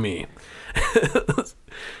 to me.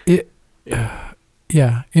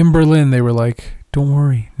 Yeah, in Berlin, they were like, don't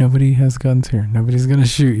worry, nobody has guns here. Nobody's going to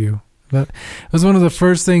shoot you. That was one of the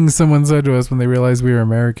first things someone said to us when they realized we were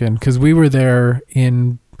American, because we were there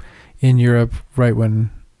in Europe right when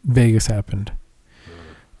Vegas happened.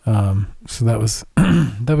 So that was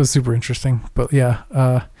that was super interesting. But yeah,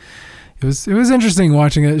 it was interesting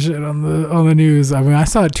watching that shit on the news. I mean, I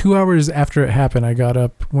saw it 2 hours after it happened. I got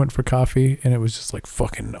up, went for coffee, and it was just like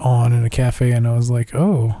fucking on in a cafe, and I was like,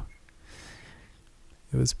 oh.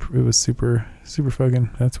 It was super fucking.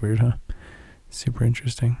 That's weird, huh? Super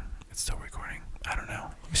interesting. It's still recording. I don't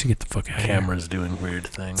know. We should get the fuck out of here. Camera's doing weird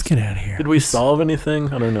things. Let's get out of here. Did we solve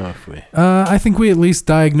anything? I don't know if we. I think we at least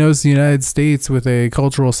diagnosed the United States with a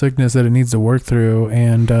cultural sickness that it needs to work through,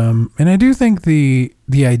 and I do think the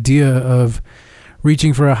idea of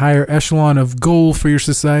reaching for a higher echelon of goal for your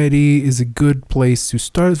society is a good place to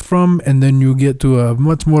start from, and then you get to a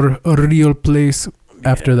much more real place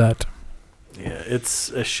after that. Yeah, it's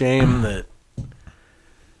a shame that.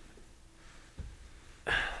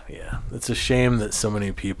 Yeah, it's a shame that so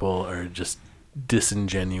many people are just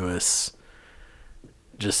disingenuous.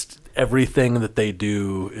 Just everything that they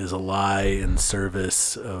do is a lie in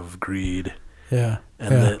service of greed. Yeah.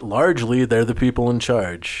 And that largely they're the people in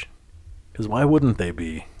charge. Because why wouldn't they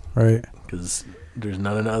be? Right. Because there's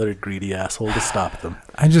not another greedy asshole to stop them.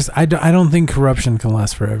 I don't think corruption can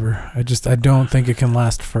last forever. I don't think it can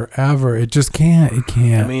last forever. It just can't. It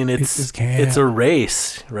can't. I mean, it's a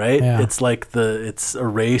race, right? Yeah. It's a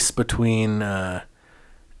race between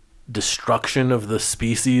destruction of the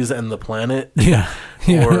species and the planet. Yeah.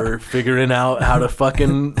 Or figuring out how to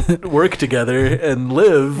fucking work together and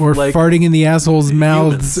live. Or like farting in the assholes'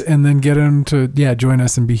 mouths humans. And then get them to join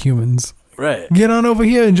us and be humans. Right. Get on over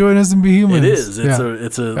here and join us and be humans. It is.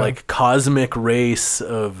 It's a like cosmic race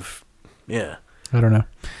of I don't know.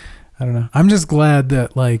 I'm just glad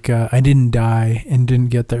that I didn't die and didn't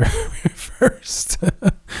get there first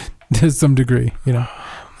to some degree, you know.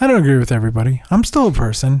 I don't agree with everybody. I'm still a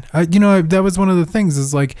person. That was one of the things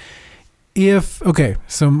is like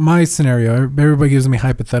so my scenario, everybody gives me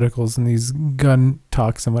hypotheticals and these gun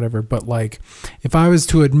talks and whatever, but if I was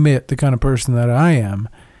to admit the kind of person that I am,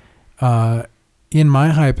 in my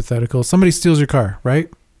hypothetical, somebody steals your car, right?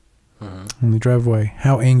 Mm-hmm. And they drive away.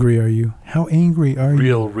 How angry are you?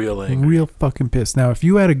 Real angry. Real fucking pissed. Now, if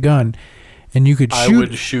you had a gun and you could shoot... I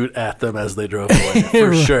would shoot at them as they drove away,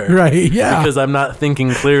 for sure. Right, yeah. Because I'm not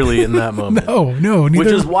thinking clearly in that moment. No, neither. Which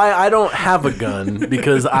is why I don't have a gun,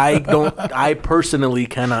 because I personally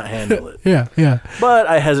cannot handle it. Yeah. But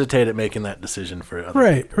I hesitate at making that decision for other people.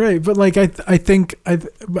 Right. But I think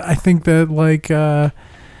that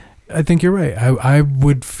I think you're right. I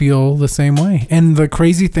would feel the same way. And the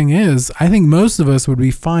crazy thing is, I think most of us would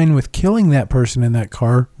be fine with killing that person in that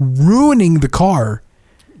car, ruining the car.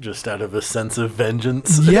 Just out of a sense of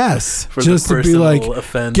vengeance. Yes. For just the to be like,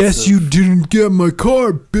 guess you didn't get my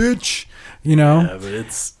car, bitch. You know? Yeah, but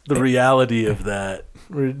it's the reality of that.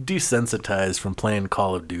 We're desensitized from playing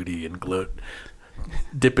Call of Duty and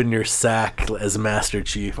dipping your sack as Master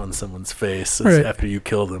Chief on someone's face after you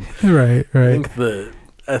kill them. Right.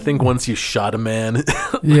 I think once you shot a man,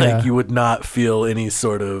 you would not feel any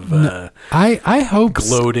sort of I hope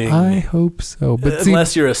gloating. I hope so, but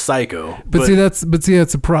unless you're a psycho. But that's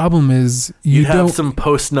the problem is you have some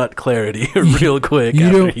post nut clarity real quick.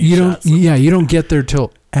 You don't get there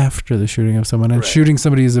till after the shooting of someone, and shooting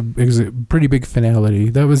somebody is a pretty big finality.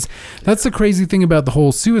 That's the crazy thing about the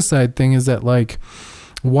whole suicide thing is that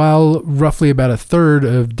while roughly about a third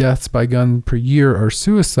of deaths by gun per year are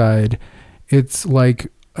suicide, it's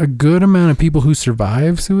a good amount of people who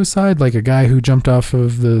survive suicide, like a guy who jumped off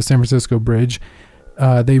of the San Francisco bridge.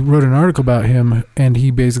 They wrote an article about him, and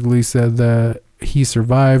he basically said that he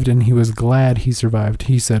survived, and he was glad he survived.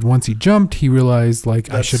 He said once he jumped, he realized,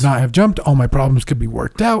 like, I should not have jumped. All my problems could be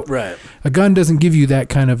worked out. Right. A gun doesn't give you that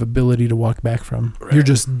kind of ability to walk back from. Right. You're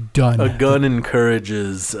just done. A gun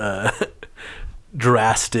encourages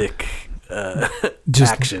drastic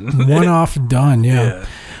just action. One-off done, yeah.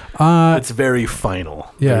 It's very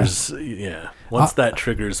final. Yeah. Once that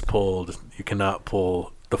trigger's pulled, you cannot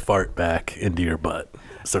pull the fart back into your butt,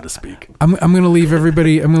 so to speak. I'm gonna leave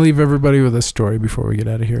everybody with a story before we get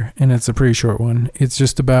out of here, and it's a pretty short one. It's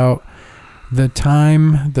just about the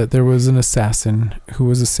time that there was an assassin who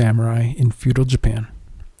was a samurai in feudal Japan,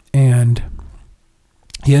 and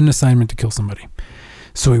he had an assignment to kill somebody.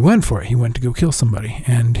 So he went for it. He went to go kill somebody,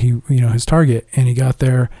 and his target, and he got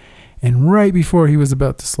there, and right before he was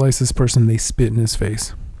about to slice this person, they spit in his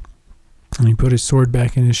face. And he put his sword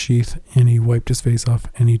back in his sheath, and he wiped his face off,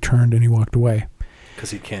 and he turned and he walked away.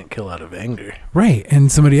 Because he can't kill out of anger. Right. And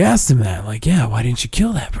somebody asked him that, like, yeah, why didn't you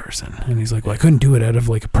kill that person? And he's like, well, I couldn't do it out of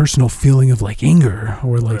like a personal feeling of like anger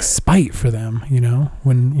or like spite for them,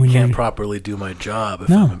 when you can't properly do my job if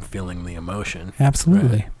I'm feeling the emotion.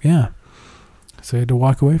 Absolutely. Right. Yeah. So he had to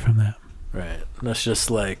walk away from that. Right. And that's just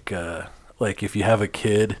like if you have a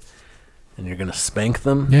kid and you're going to spank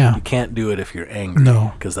them, you can't do it if you're angry.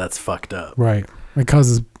 No. Because that's fucked up. Right. It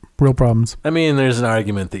causes real problems. I mean, there's an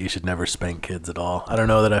argument that you should never spank kids at all. I don't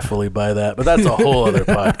know that I fully buy that, but that's a whole other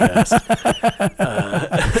podcast.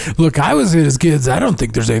 Look, I was hit as kids. I don't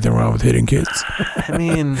think there's anything wrong with hitting kids. I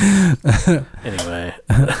mean, anyway.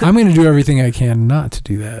 I'm going to do everything I can not to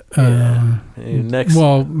do that.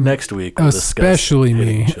 Next week, we'll especially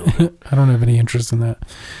me. I don't have any interest in that.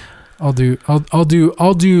 I'll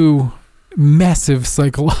do massive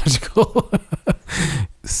psychological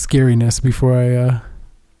scariness before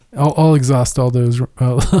I'll exhaust all those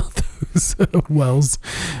wells.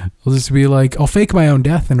 I'll just be like, I'll fake my own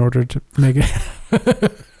death in order to make it.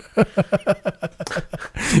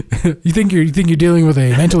 You think you're dealing with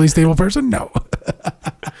a mentally stable person? No.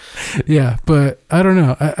 Yeah, but I don't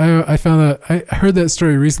know. I found that I heard that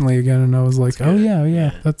story recently again, and I was like, oh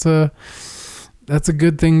yeah. That's a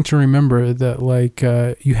good thing to remember, that like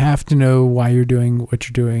you have to know why you're doing what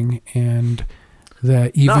you're doing, and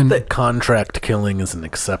that even not that contract killing is an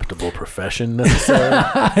acceptable profession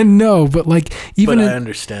necessarily. No, but like even I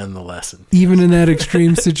understand the lesson. Even in that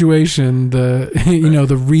extreme situation,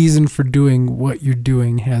 the reason for doing what you're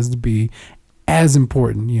doing has to be as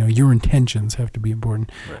important. Your intentions have to be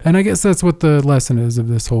important. Right. And I guess that's what the lesson is of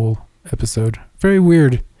this whole episode. Very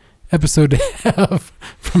weird episode to have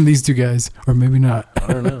from these two guys, or maybe not.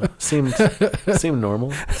 I don't know. Seemed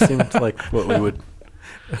normal. Seemed like what we would.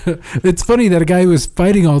 It's funny that a guy who was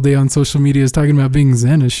fighting all day on social media is talking about being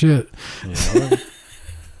zen as shit. Yeah,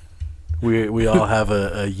 we all have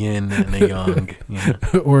a yin and a yang,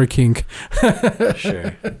 or a kink.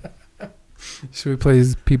 Sure. Should we play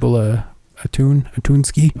people a tune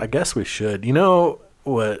ski? I guess we should. You know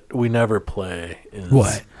what we never play is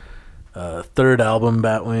what? Third album,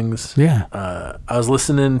 Batwings. Yeah. I was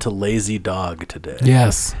listening to Lazy Dog today.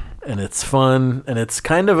 Yes. And it's fun, and it's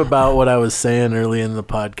kind of about what I was saying early in the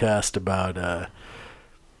podcast about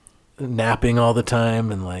napping all the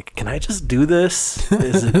time, and like, can I just do this?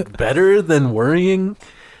 Is it better than worrying?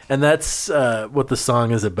 And that's what the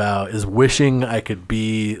song is about, is wishing I could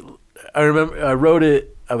be. I remember I wrote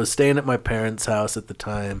it, I was staying at my parents' house at the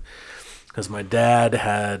time, because my dad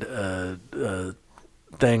had a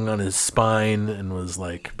thing on his spine and was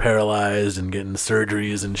like paralyzed and getting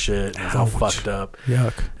surgeries and shit, and was all fucked up.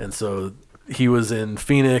 Yuck. And so he was in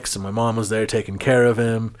Phoenix, and my mom was there taking care of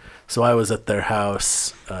him, so I was at their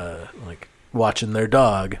house like watching their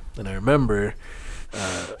dog. And I remember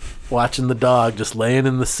watching the dog just laying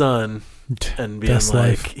in the sun and being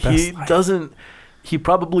he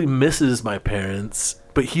probably misses my parents,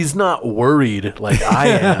 but he's not worried like I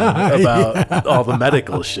am about all the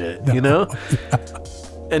medical shit,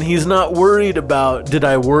 And he's not worried about, did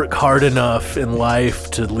I work hard enough in life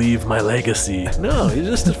to leave my legacy? No, he's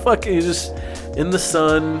just in the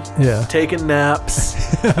sun, taking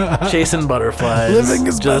naps, chasing butterflies, living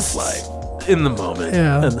his best life in the moment.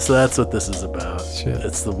 Yeah. And so that's what this is about. Shit.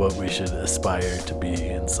 It's what we should aspire to be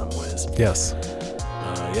in some ways. Yes.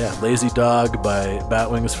 Lazy Dog by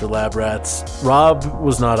Batwings for Lab Rats. Rob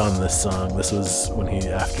was not on this song. This was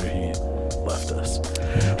after he left us.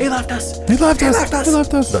 Yeah. He left us. He left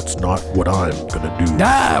us. That's not what I'm gonna do.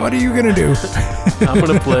 What are you gonna do? I'm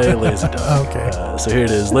gonna play Lazy Dog. Okay. So here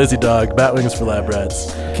it is, Lazy Dog, Batwings for Lab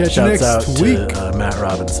Rats. Catch you next week. Shouts out to Matt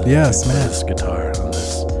Robinson. Yes, who Matt. plays guitar on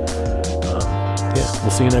this.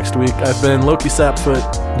 We'll see you next week. I've been Loki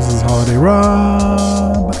Sapfoot. This is Holiday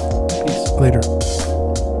Rob. Peace. Later.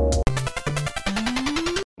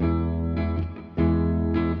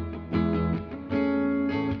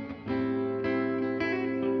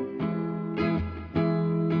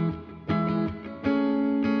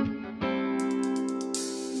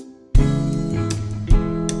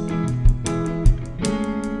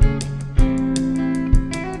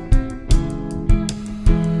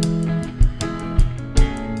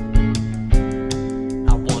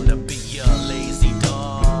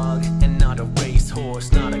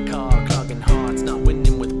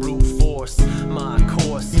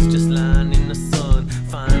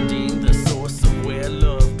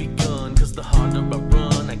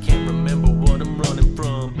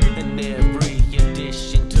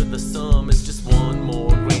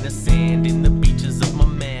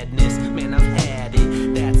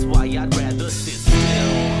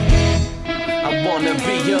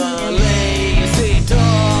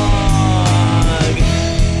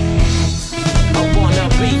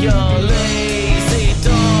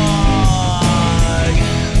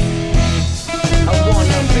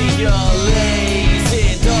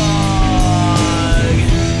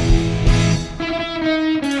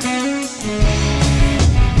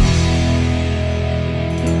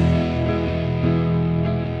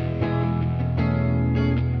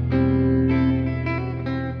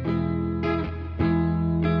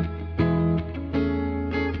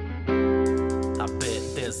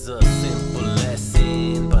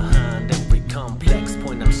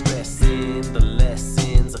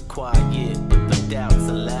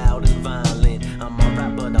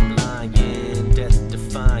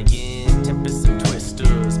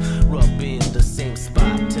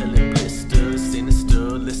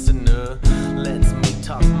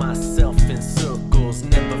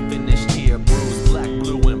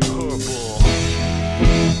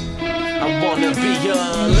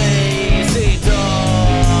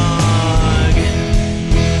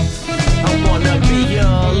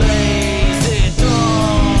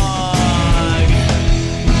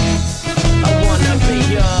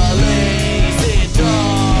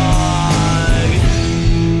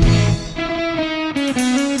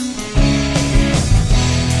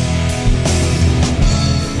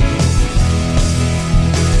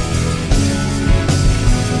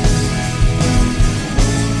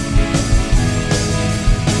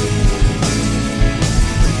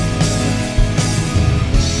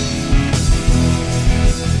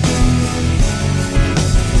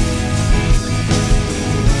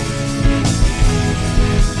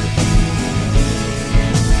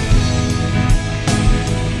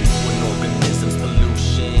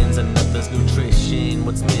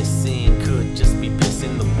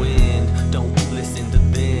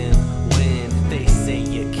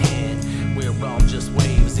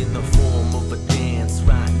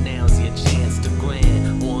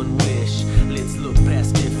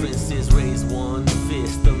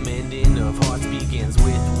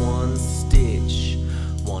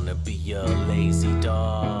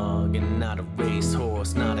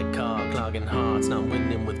 breaking hearts, not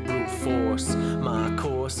winning with brute force. My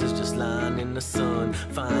course is just lying in the sun,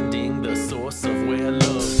 finding the source of where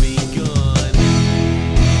love begun.